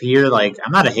philosophy of here. Like,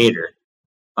 I'm not a hater.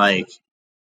 Like,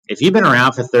 if you've been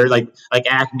around for like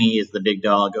Acme is the big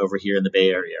dog over here in the Bay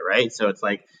Area, right? So it's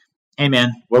like, hey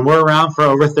man, when we're around for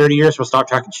over 30 years, we'll start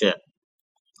talking shit.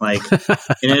 Like,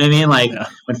 you know what I mean? Like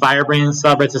when Firebrand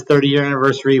celebrates its 30-year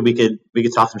anniversary, we could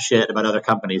talk some shit about other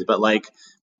companies, but like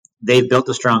they've built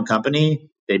a strong company,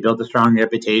 they built a strong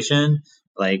reputation.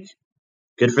 Like,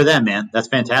 good for them, man. That's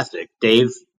fantastic. Dave,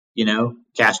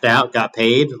 cashed out, got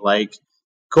paid. Like,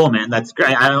 cool, man. That's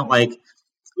great.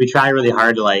 We try really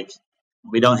hard to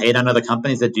we don't hate on other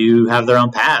companies that do have their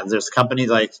own paths. There's companies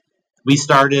like we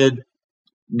started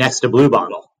next to Blue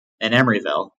Bottle in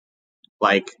Emeryville.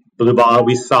 Like Blue Bottle,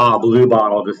 we saw Blue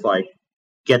Bottle just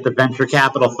get the venture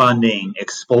capital funding,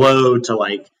 explode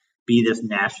to be this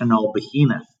national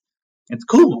behemoth. It's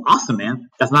cool, awesome, man.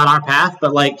 That's not our path,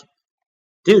 but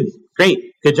dude,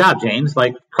 great, good job, James.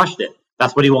 Crushed it.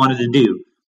 That's what he wanted to do.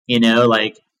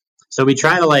 So we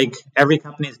try to every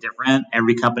company is different.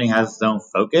 Every company has its own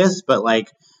focus, but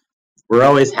we're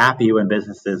always happy when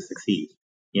businesses succeed,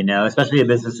 especially a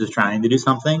business who's trying to do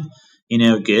something,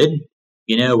 good,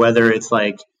 whether it's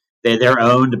they're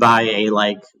owned by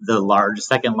the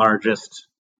second largest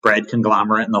bread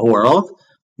conglomerate in the world,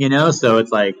 so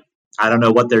it's I don't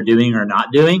know what they're doing or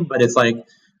not doing, but it's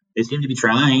they seem to be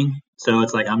trying. So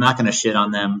it's I'm not going to shit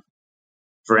on them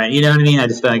for any, you know what I mean? I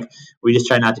just feel we just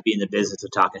try not to be in the business of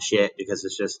talking shit because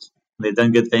it's just, they've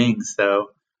done good things.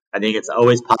 So I think it's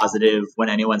always positive when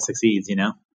anyone succeeds,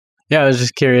 Yeah, I was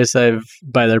just curious. I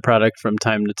buy their product from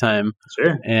time to time.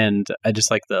 Sure. And I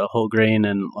just like the whole grain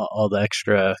and all the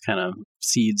extra kind of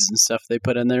seeds and stuff they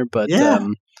put in there. But,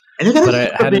 but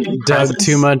I hadn't dug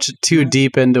too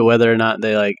deep into whether or not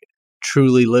they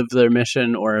truly live their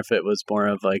mission, or if it was more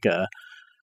of a,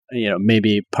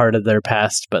 maybe part of their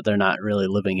past, but they're not really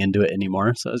living into it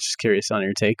anymore. So I was just curious on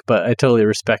your take, but I totally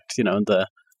respect,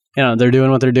 they're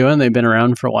doing what they're doing. They've been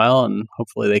around for a while and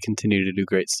hopefully they continue to do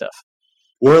great stuff.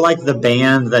 we're like the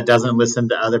band that doesn't listen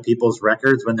to other people's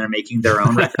records when they're making their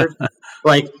own record.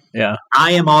 Like, Yeah.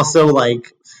 I am also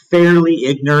like fairly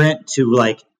ignorant to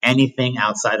like anything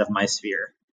outside of my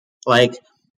sphere. Like,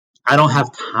 I don't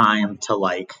have time to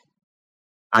like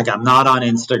I'm not on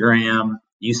Instagram.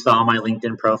 You saw my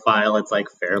LinkedIn profile. It's like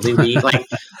fairly weak. Like,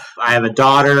 I have a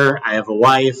daughter. I have a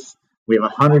wife. We have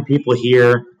 100 people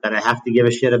here that I have to give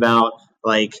a shit about.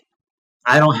 Like,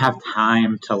 I don't have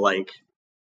time to like,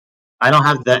 I don't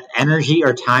have the energy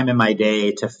or time in my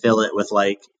day to fill it with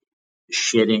like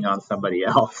shitting on somebody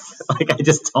else. Like, I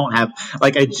just don't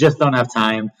have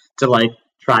time to like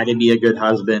try to be a good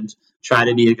husband, try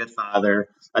to be a good father,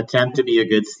 attempt to be a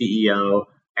good CEO,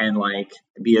 and like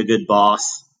be a good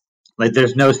boss. Like,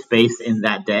 there's no space in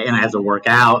that day. And I have to work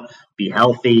out, be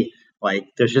healthy. Like,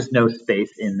 there's just no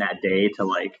space in that day to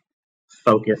like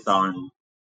focus on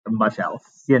much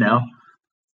else, you know?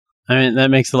 I mean, that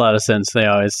makes a lot of sense. They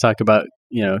always talk about,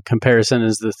 comparison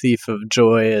is the thief of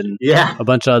joy and a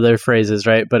bunch of other phrases,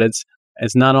 right? But it's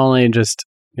not only just,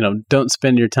 don't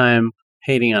spend your time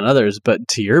hating on others, but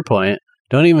to your point,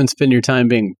 don't even spend your time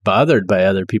being bothered by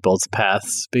other people's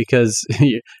paths, because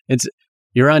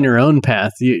you're on your own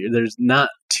path. There's not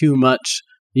too much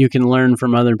you can learn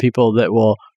from other people that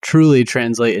will truly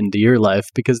translate into your life,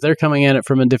 because they're coming at it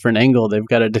from a different angle. They've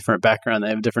got a different background. They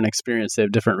have a different experience. They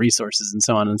have different resources and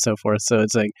so on and so forth. So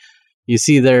it's like, you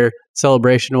see their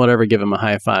celebration, whatever, give them a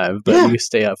high five, but you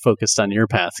stay up focused on your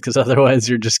path, because otherwise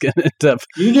you're just going to end up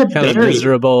kind of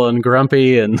miserable and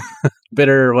grumpy and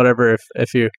bitter or whatever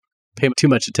if you pay too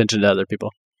much attention to other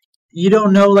people. You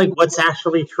don't know like what's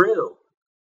actually true.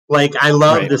 Like, I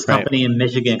love this company in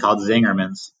Michigan called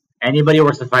Zingerman's. Anybody who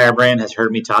works at Firebrand has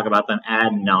heard me talk about them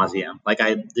ad nauseum. Like,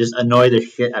 I just annoy the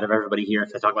shit out of everybody here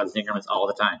because I talk about Zingerman's all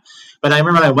the time. But I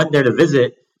remember I went there to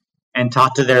visit and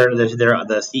talked to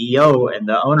the CEO and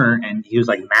the owner, and he was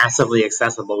like massively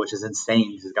accessible, which is insane.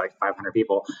 He's got like 500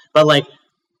 people. But like,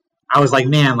 I was like,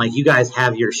 man, like, you guys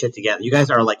have your shit together. You guys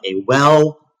are like a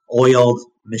well-oiled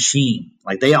machine.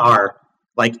 Like, they are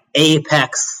like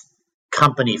apex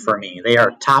company for me. They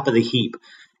are top of the heap.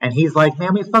 And he's like,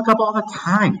 man, we fuck up all the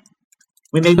time.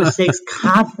 We make mistakes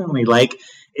constantly. Like,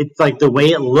 it's like the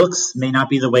way it looks may not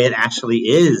be the way it actually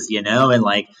is, And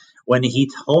like, when he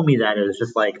told me that, it was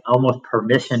just like almost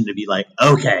permission to be like,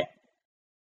 okay,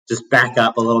 just back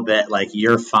up a little bit. Like,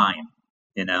 you're fine,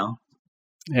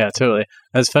 Yeah, totally.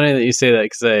 That's funny that you say that,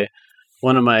 because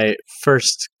one of my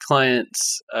first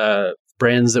clients,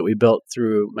 brands that we built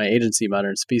through my agency,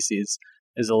 Modern Species,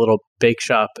 is a little bake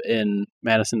shop in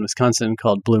Madison, Wisconsin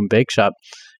called Bloom Bake Shop.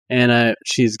 And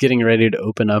she's getting ready to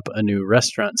open up a new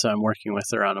restaurant. So I'm working with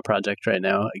her on a project right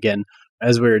now. Again,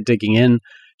 as we were digging in,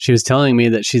 she was telling me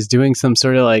that she's doing some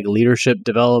sort of like leadership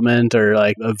development or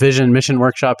like a vision mission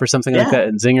workshop or something like that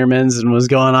at Zingerman's, and was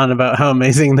going on about how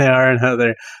amazing they are and how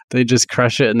they just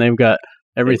crush it and they've got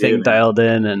everything dialed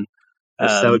in. And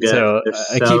so good. So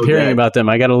I keep hearing about them.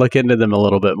 I got to look into them a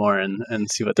little bit more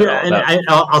and see what they're all about.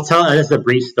 I'll tell just a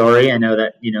brief story. I know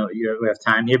that we have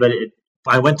time here, but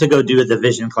I went to go do the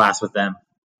vision class with them.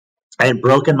 I had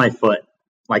broken my foot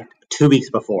like 2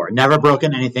 weeks before. Never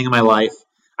broken anything in my life.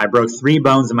 I broke 3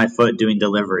 bones in my foot doing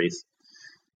deliveries.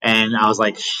 And I was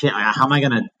like, shit, how am I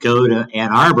going to go to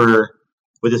Ann Arbor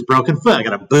with this broken foot? I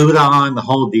got a boot on, the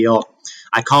whole deal.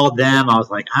 I called them. I was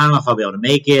like, I don't know if I'll be able to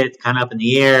make it. It's kind of up in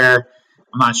the air.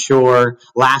 I'm not sure.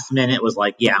 Last minute was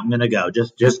like, yeah, I'm going to go.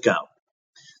 Just go.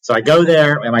 So I go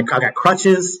there, and I got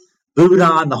crutches, boot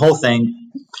on, the whole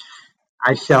thing.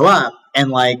 I show up, and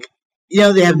like,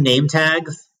 they have name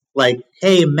tags. Like,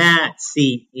 hey, Matt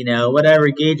seat, whatever,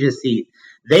 Gage's seat.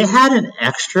 They had an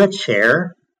extra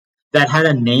chair that had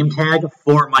a name tag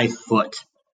for my foot.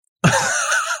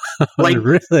 Like,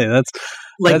 really?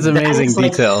 That's amazing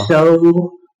detail. Like,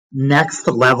 so next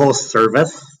level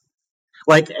service.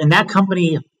 Like, and that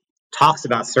company talks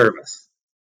about service.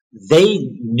 They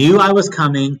knew I was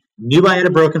coming, knew I had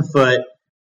a broken foot,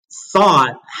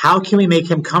 thought, how can we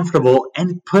make him comfortable,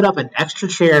 and put up an extra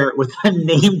chair with a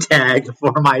name tag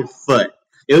for my foot.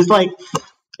 It was like,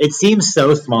 it seems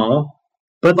so small,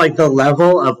 but like the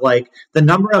level of like the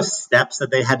number of steps that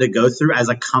they had to go through as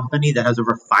a company that has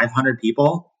over 500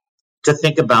 people to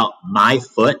think about my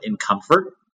foot and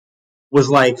comfort was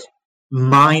like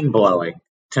mind blowing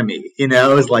to me. It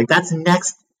was like, that's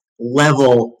next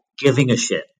level giving a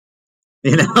shit.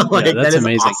 Like, that's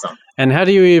amazing. Awesome. And how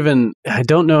do you even, I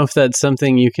don't know if that's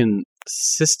something you can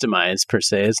systemize per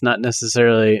se. It's not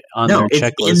necessarily on their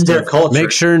checklist. In their culture.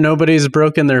 Make sure nobody's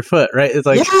broken their foot, right? It's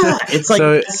like, it's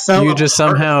like, so you just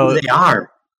somehow, they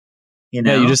are, you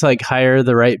just like hire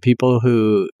the right people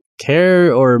who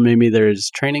care, or maybe there's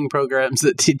training programs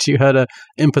that teach you how to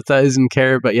empathize and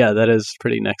care. But yeah, that is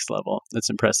pretty next level. That's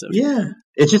impressive. Yeah.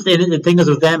 It's just, and the thing is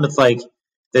with them, it's like,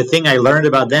 the thing I learned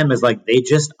about them is like, they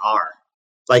just are.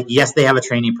 Like, yes, they have a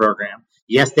training program.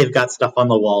 Yes, they've got stuff on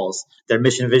the walls. Their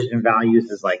mission, vision, and values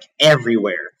is like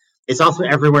everywhere. It's also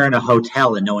everywhere in a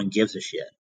hotel and no one gives a shit.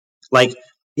 Like,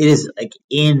 it is like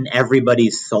in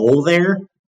everybody's soul there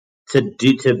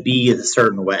to be a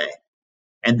certain way.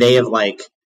 And they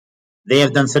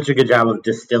have done such a good job of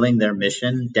distilling their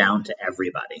mission down to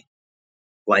everybody.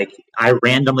 Like, I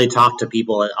randomly talk to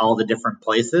people at all the different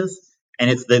places, and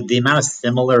it's the amount of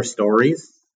similar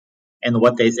stories and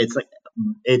what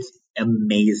it's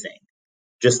amazing.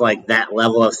 Just like that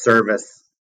level of service,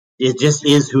 it just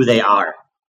is who they are.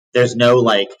 There's no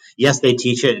like, yes, they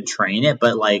teach it and train it,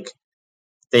 but like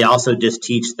they also just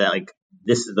teach that like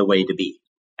this is the way to be,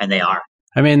 and they are.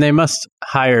 I mean, they must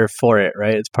hire for it,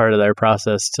 right? It's part of their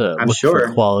process to look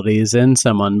for qualities in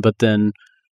someone. But then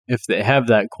if they have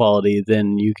that quality,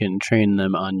 then you can train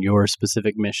them on your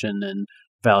specific mission and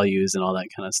values and all that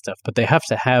kind of stuff. But they have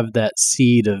to have that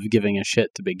seed of giving a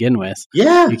shit to begin with.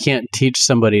 Yeah. You can't teach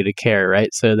somebody to care, right?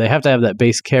 So they have to have that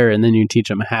base care, and then you teach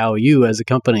them how you as a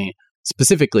company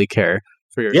specifically care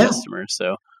for your customers.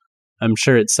 So I'm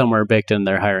sure it's somewhere baked in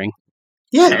their hiring.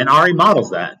 Yeah, and Ari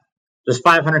models that. There's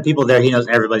 500 people there. He knows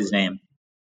everybody's name.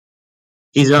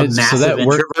 He's a massive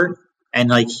introvert, and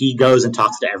like he goes and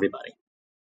talks to everybody.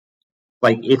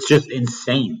 Like, it's just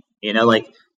insane, you know. Like,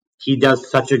 he does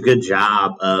such a good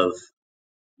job of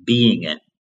being it,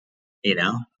 you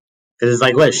know. Because it's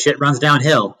like, what, shit runs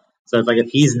downhill. So it's like, if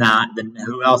he's not, then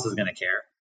who else is going to care,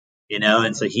 you know?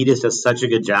 And so he just does such a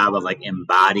good job of like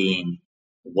embodying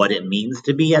what it means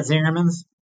to be at Zingerman's.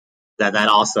 That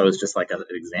also is just like an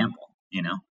example, you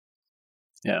know.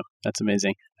 Yeah, that's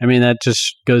amazing. I mean, that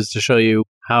just goes to show you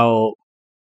how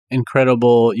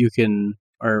incredible you can,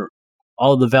 or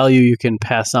all the value you can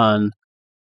pass on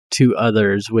to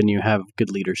others when you have good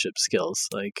leadership skills.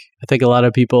 Like, I think a lot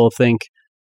of people think,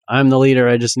 I'm the leader,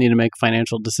 I just need to make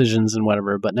financial decisions and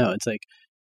whatever. But no, it's like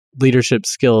leadership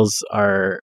skills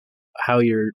are how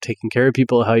you're taking care of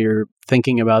people, how you're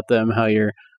thinking about them, how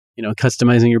you're, you know,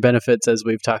 customizing your benefits, as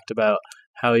we've talked about,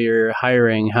 how you're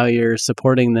hiring, how you're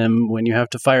supporting them when you have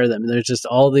to fire them. There's just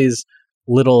all these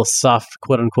little soft,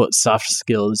 quote unquote, soft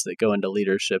skills that go into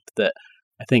leadership that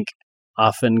I think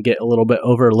often get a little bit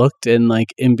overlooked in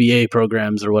like MBA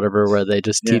programs or whatever, where they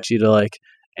just teach you to like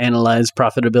analyze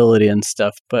profitability and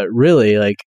stuff. But really,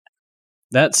 like,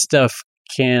 that stuff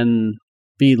can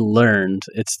be learned.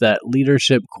 It's that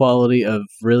leadership quality of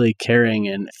really caring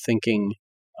and thinking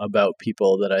about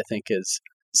people that I think is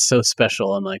so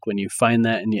special. And like, when you find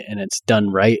that and it's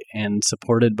done right and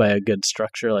supported by a good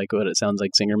structure, like what it sounds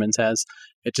like Zingerman's has,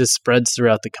 it just spreads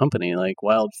throughout the company like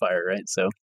wildfire, right? So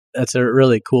that's a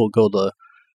really cool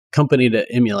company to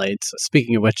emulate.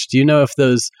 Speaking of which, do you know if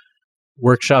those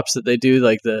workshops that they do,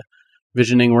 like the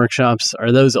visioning workshops,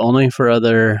 are those only for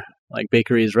other like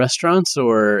bakeries, restaurants,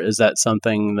 or is that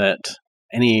something that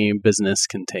any business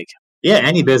can take? Yeah,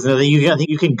 any business. I think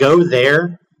you can go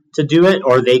there to do it,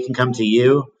 or they can come to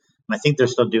you. I think they're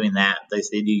still doing that. They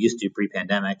used to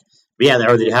pre-pandemic. But yeah,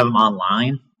 or they have them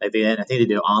online. I think they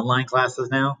do online classes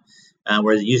now,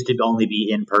 whereas it used to only be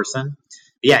in person.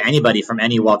 But yeah, anybody from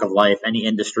any walk of life, any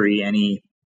industry,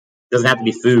 doesn't have to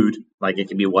be food. Like, it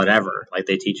can be whatever. Like,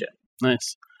 they teach it.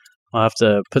 Nice. I'll have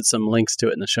to put some links to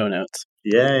it in the show notes.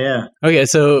 Yeah. Okay,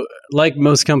 so like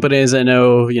most companies, I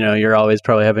know, you know, you're always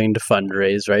probably having to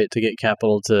fundraise, right, to get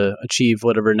capital to achieve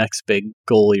whatever next big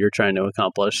goal you're trying to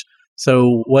accomplish.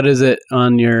 So what is it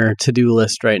on your to-do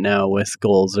list right now with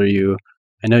goals?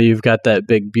 I know you've got that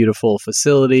big, beautiful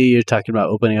facility. You're talking about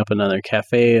opening up another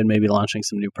cafe and maybe launching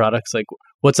some new products. Like,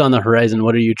 what's on the horizon?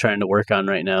 What are you trying to work on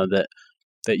right now that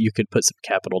you could put some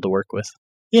capital to work with?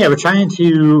 Yeah, we're trying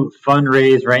to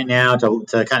fundraise right now to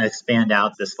kind of expand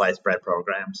out the sliced bread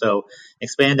program. So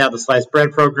expand out the sliced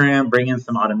bread program, bring in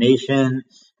some automation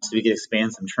so we can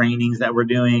expand some trainings that we're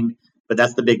doing. But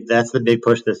that's the big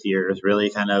push this year, is really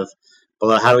kind of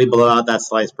how do we blow out that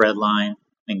sliced bread line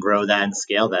and grow that and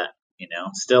scale that, you know,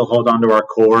 still hold on to our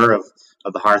core of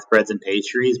the hearth breads and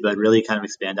pastries, but really kind of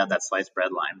expand out that sliced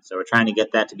bread line. So we're trying to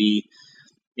get that to be,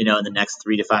 you know, in the next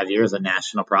 3 to 5 years, a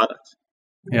national product.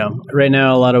 Yeah. Right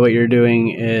now, a lot of what you're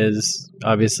doing is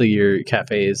obviously your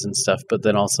cafes and stuff, but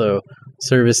then also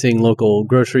servicing local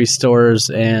grocery stores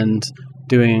and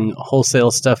doing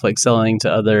wholesale stuff like selling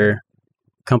to other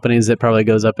companies that probably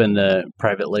goes up into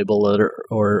private label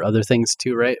or other things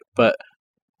too, right? But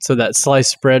so that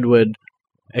sliced bread would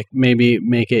maybe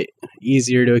make it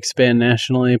easier to expand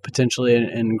nationally, potentially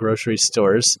in grocery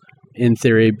stores. in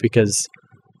theory, because,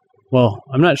 well,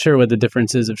 I'm not sure what the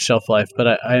difference is of shelf life, but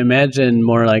I imagine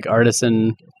more like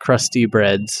artisan crusty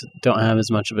breads don't have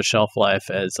as much of a shelf life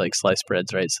as like sliced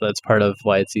breads, right? So that's part of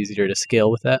why it's easier to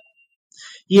scale with that.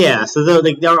 Yeah, so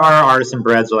there are artisan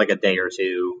breads are like a day or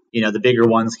two. The bigger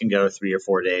ones can go 3 or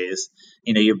 4 days.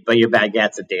 But your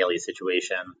baguette's a daily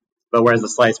situation. But whereas the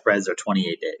sliced breads are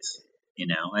 28 days.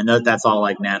 And that's all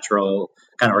like natural,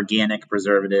 kind of organic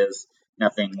preservatives.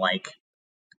 Nothing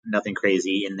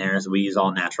crazy in there. So we use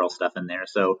all natural stuff in there.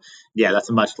 So yeah, that's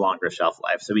a much longer shelf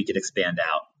life. So we could expand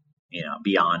out,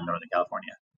 beyond Northern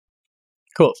California.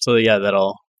 Cool. So yeah,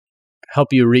 that'll help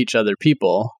you reach other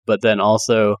people, but then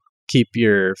also keep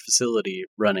your facility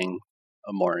running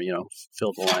more,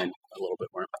 fill the line a little bit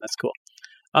more. That's cool.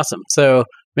 Awesome. So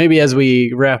maybe as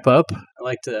we wrap up, I'd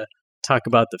like to talk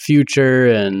about the future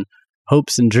and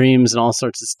hopes and dreams and all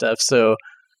sorts of stuff. So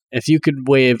if you could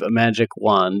wave a magic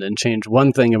wand and change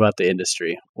one thing about the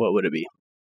industry, what would it be?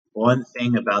 One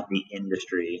thing about the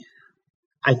industry.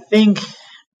 I think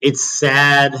it's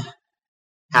sad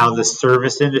how the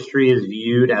service industry is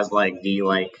viewed as like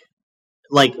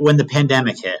when the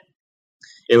pandemic hit.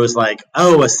 It was like,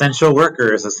 oh, essential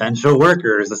workers. Like,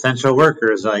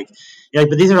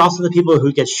 but these are also the people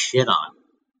who get shit on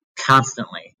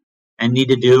constantly and need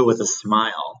to do it with a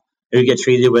smile, who get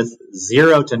treated with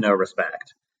zero to no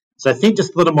respect. So I think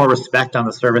just a little more respect on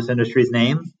the service industry's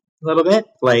name, a little bit.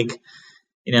 Like,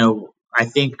 I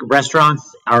think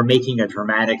restaurants are making a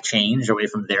dramatic change away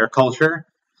from their culture,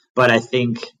 but I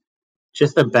think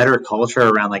just a better culture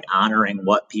around like honoring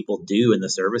what people do in the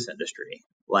service industry.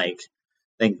 Like,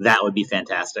 I think that would be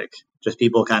fantastic. Just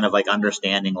people kind of like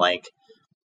understanding, like,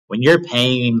 when you're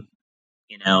paying,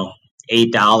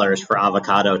 $8 for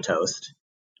avocado toast,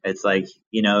 it's like,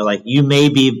 like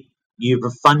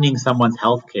you're funding someone's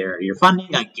healthcare. You're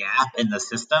funding a gap in the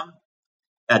system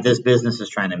that this business is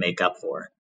trying to make up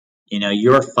for.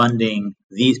 You're funding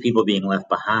these people being left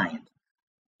behind.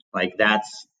 Like,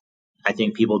 I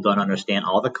think people don't understand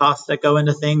all the costs that go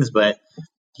into things, but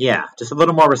yeah, just a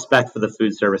little more respect for the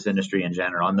food service industry in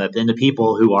general and the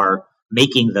people who are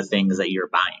making the things that you're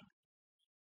buying.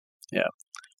 Yeah.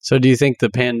 So do you think the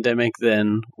pandemic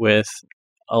then, with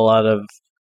a lot of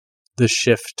the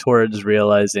shift towards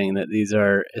realizing that these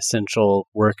are essential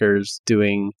workers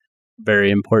doing very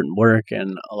important work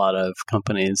and a lot of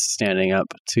companies standing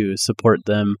up to support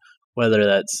them, whether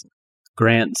that's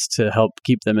grants to help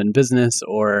keep them in business,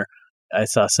 or I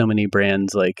saw so many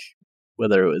brands, like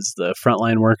whether it was the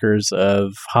frontline workers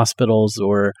of hospitals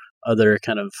or other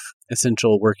kind of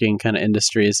essential working kind of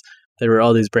industries, there were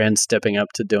all these brands stepping up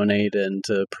to donate and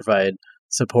to provide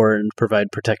support and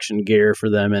provide protection gear for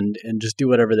them and just do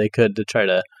whatever they could to try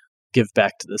to give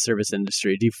back to the service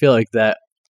industry. Do you feel like that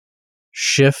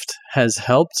shift has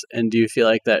helped? And do you feel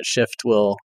like that shift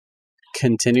will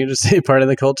continue to stay part of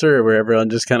the culture, or will everyone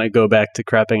just kind of go back to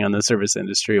crapping on the service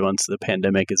industry once the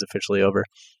pandemic is officially over?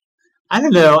 I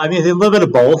don't know. I mean, a little bit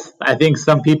of both. I think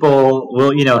some people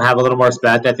will, have a little more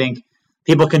respect. I think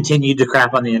people continued to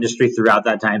crap on the industry throughout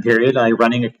that time period. Like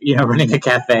running a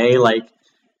cafe, like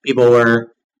people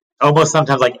were almost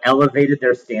sometimes like elevated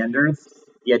their standards,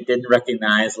 yet didn't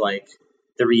recognize like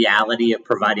the reality of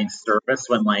providing service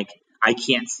when like I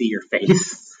can't see your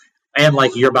face and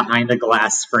like you're behind a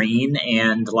glass screen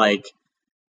and like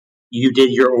you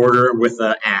did your order with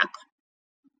an app.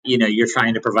 You're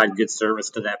trying to provide good service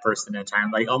to that person in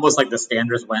time. Like almost like the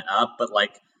standards went up, but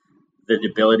like the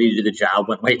ability to do the job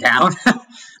went way down.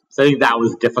 So I think that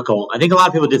was difficult. I think a lot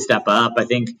of people did step up. I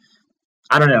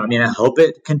don't know. I mean, I hope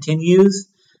it continues,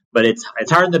 but it's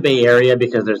hard in the Bay Area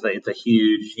because it's a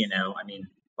huge,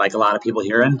 like a lot of people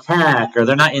here in tech, or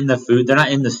they're not in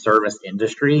the service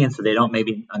industry. And so they don't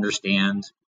maybe understand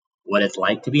what it's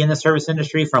like to be in the service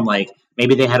industry from like,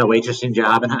 maybe they had a waitressing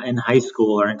job in high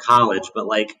school or in college, but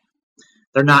like,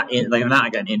 they're not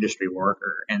like an industry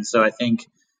worker. And so I think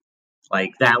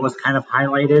like that was kind of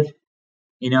highlighted,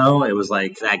 it was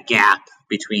like that gap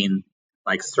between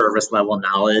like service level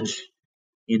knowledge,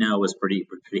 was pretty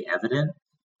evident.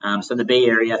 So in the Bay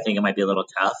Area, I think it might be a little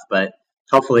tough, but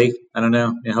hopefully, I don't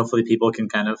know, hopefully people can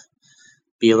kind of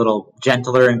be a little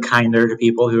gentler and kinder to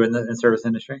people who are in the service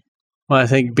industry. Well, I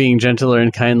think being gentler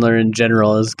and kinder in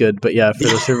general is good, but yeah, for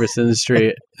the service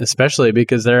industry, especially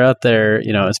because they're out there,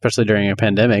 especially during a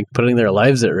pandemic, putting their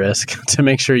lives at risk to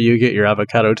make sure you get your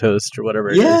avocado toast or whatever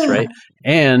it is, right?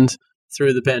 And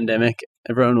through the pandemic,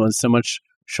 everyone was so much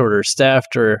shorter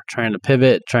staffed or trying to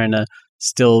pivot, trying to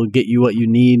still get you what you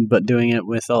need, but doing it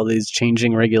with all these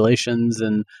changing regulations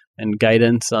and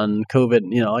guidance on COVID,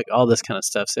 like all this kind of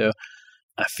stuff. So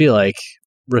I feel like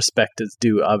respect is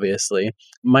due, obviously.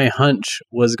 My hunch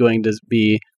was going to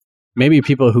be maybe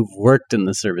people who've worked in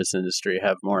the service industry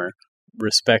have more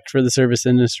respect for the service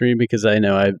industry, because I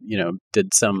know I,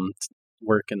 did some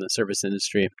work in the service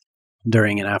industry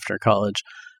during and after college.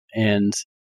 And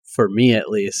for me, at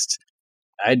least,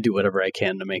 I'd do whatever I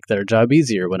can to make their job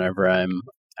easier whenever I'm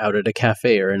out at a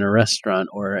cafe or in a restaurant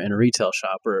or in a retail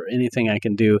shop or anything I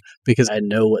can do, because I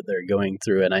know what they're going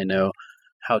through and I know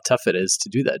how tough it is to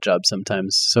do that job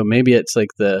sometimes. So maybe it's like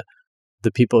the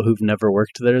people who've never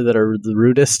worked there that are the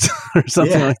rudest or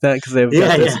something like that, because they've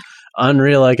got this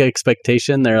unreal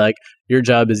expectation. They're like, your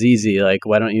job is easy. Like,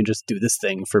 why don't you just do this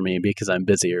thing for me because I'm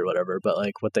busy or whatever? But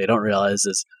like what they don't realize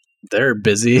is they're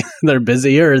busy. They're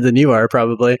busier than you are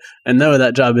probably. And no,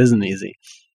 that job isn't easy.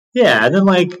 Yeah. And then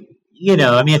I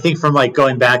think from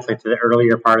going back to the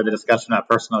earlier part of the discussion about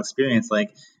personal experience, my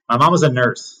mom was a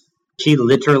nurse. She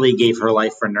literally gave her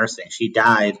life for nursing. She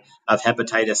died of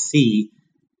hepatitis C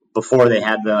before they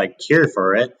had the cure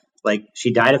for it.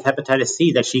 She died of hepatitis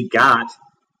C that she got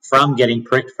from getting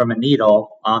pricked from a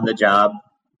needle on the job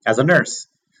as a nurse.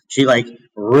 She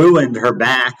ruined her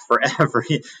back forever,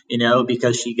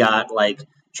 because she got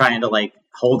trying to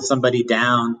hold somebody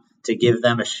down to give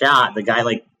them a shot. The guy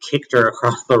kicked her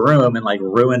across the room and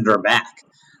ruined her back.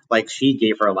 She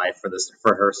gave her life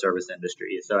for her service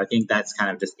industry. So I think that's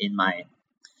kind of just in my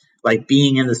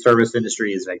being in the service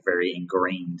industry is very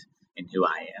ingrained in who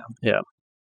I am. Yeah,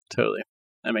 totally.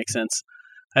 That makes sense.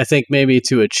 I think maybe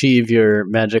to achieve your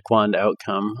magic wand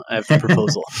outcome, I have a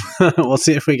proposal. We'll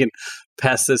see if we can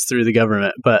pass this through the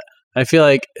government. But I feel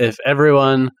like if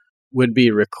everyone would be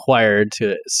required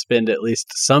to spend at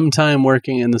least some time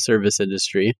working in the service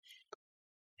industry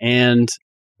and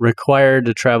required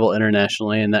to travel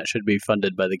internationally, and that should be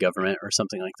funded by the government or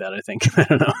something like that, I think. I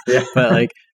don't know. Yeah. But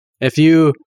if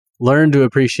you learn to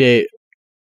appreciate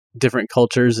different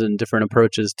cultures and different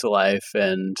approaches to life,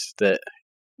 and that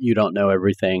you don't know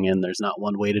everything and there's not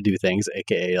one way to do things,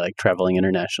 aka traveling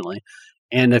internationally.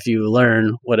 And if you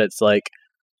learn what it's like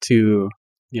to,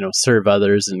 serve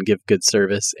others and give good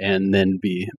service and then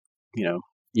be,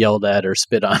 yelled at or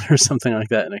spit on or something like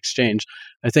that in exchange,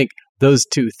 I think those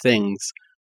two things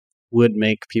would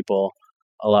make people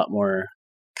a lot more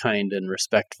kind and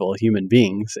respectful human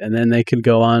beings. And then they could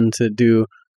go on to do,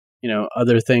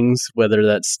 other things, whether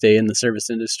that's stay in the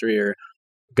service industry or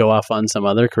go off on some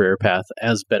other career path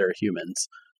as better humans.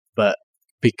 But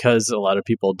because a lot of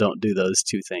people don't do those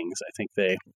two things, I think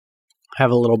they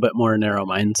have a little bit more narrow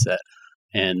mindset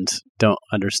and don't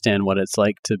understand what it's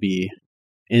like to be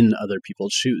in other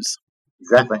people's shoes.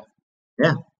 Exactly.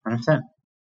 Yeah, 100%.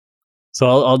 So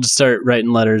I'll just start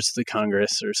writing letters to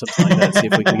Congress or something like that, see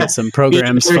if we can get some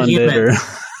programs funded. Or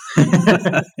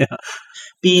yeah.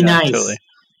 Be nice. Totally.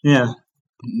 Yeah.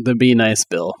 The Be Nice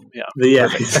bill. Yeah. Yeah.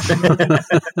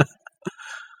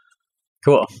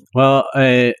 Cool. Well,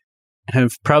 I have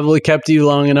probably kept you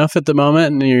long enough at the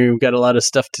moment, and you've got a lot of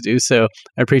stuff to do. So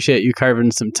I appreciate you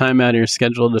carving some time out of your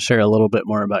schedule to share a little bit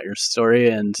more about your story.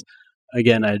 And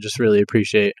again, I just really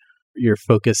appreciate your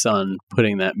focus on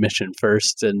putting that mission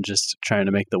first and just trying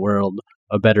to make the world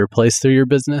a better place through your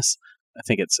business. I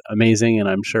think it's amazing, and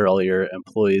I'm sure all your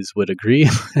employees would agree.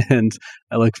 And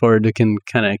I look forward to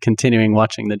kind of continuing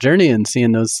watching the journey and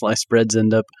seeing those sliced breads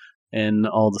end up in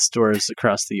all the stores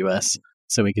across the U.S.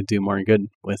 so we can do more good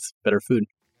with better food.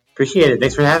 Appreciate it.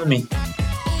 Thanks for having me.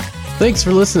 Thanks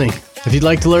for listening. If you'd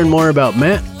like to learn more about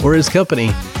Matt or his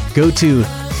company, go to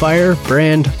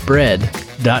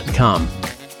firebrandbread.com.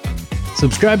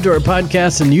 Subscribe to our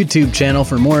podcast and YouTube channel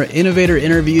for more innovator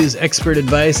interviews, expert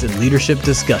advice, and leadership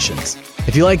discussions.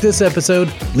 If you like this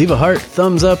episode, leave a heart,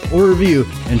 thumbs up, or review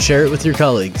and share it with your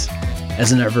colleagues.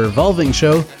 As an ever-evolving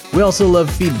show, we also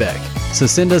love feedback, so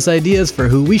send us ideas for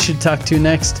who we should talk to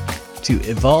next to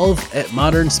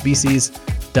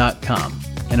evolve@modernspecies.com.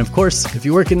 And of course, if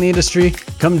you work in the industry,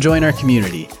 come join our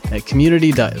community at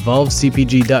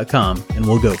community.evolvecpg.com, and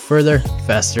we'll go further,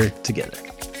 faster together.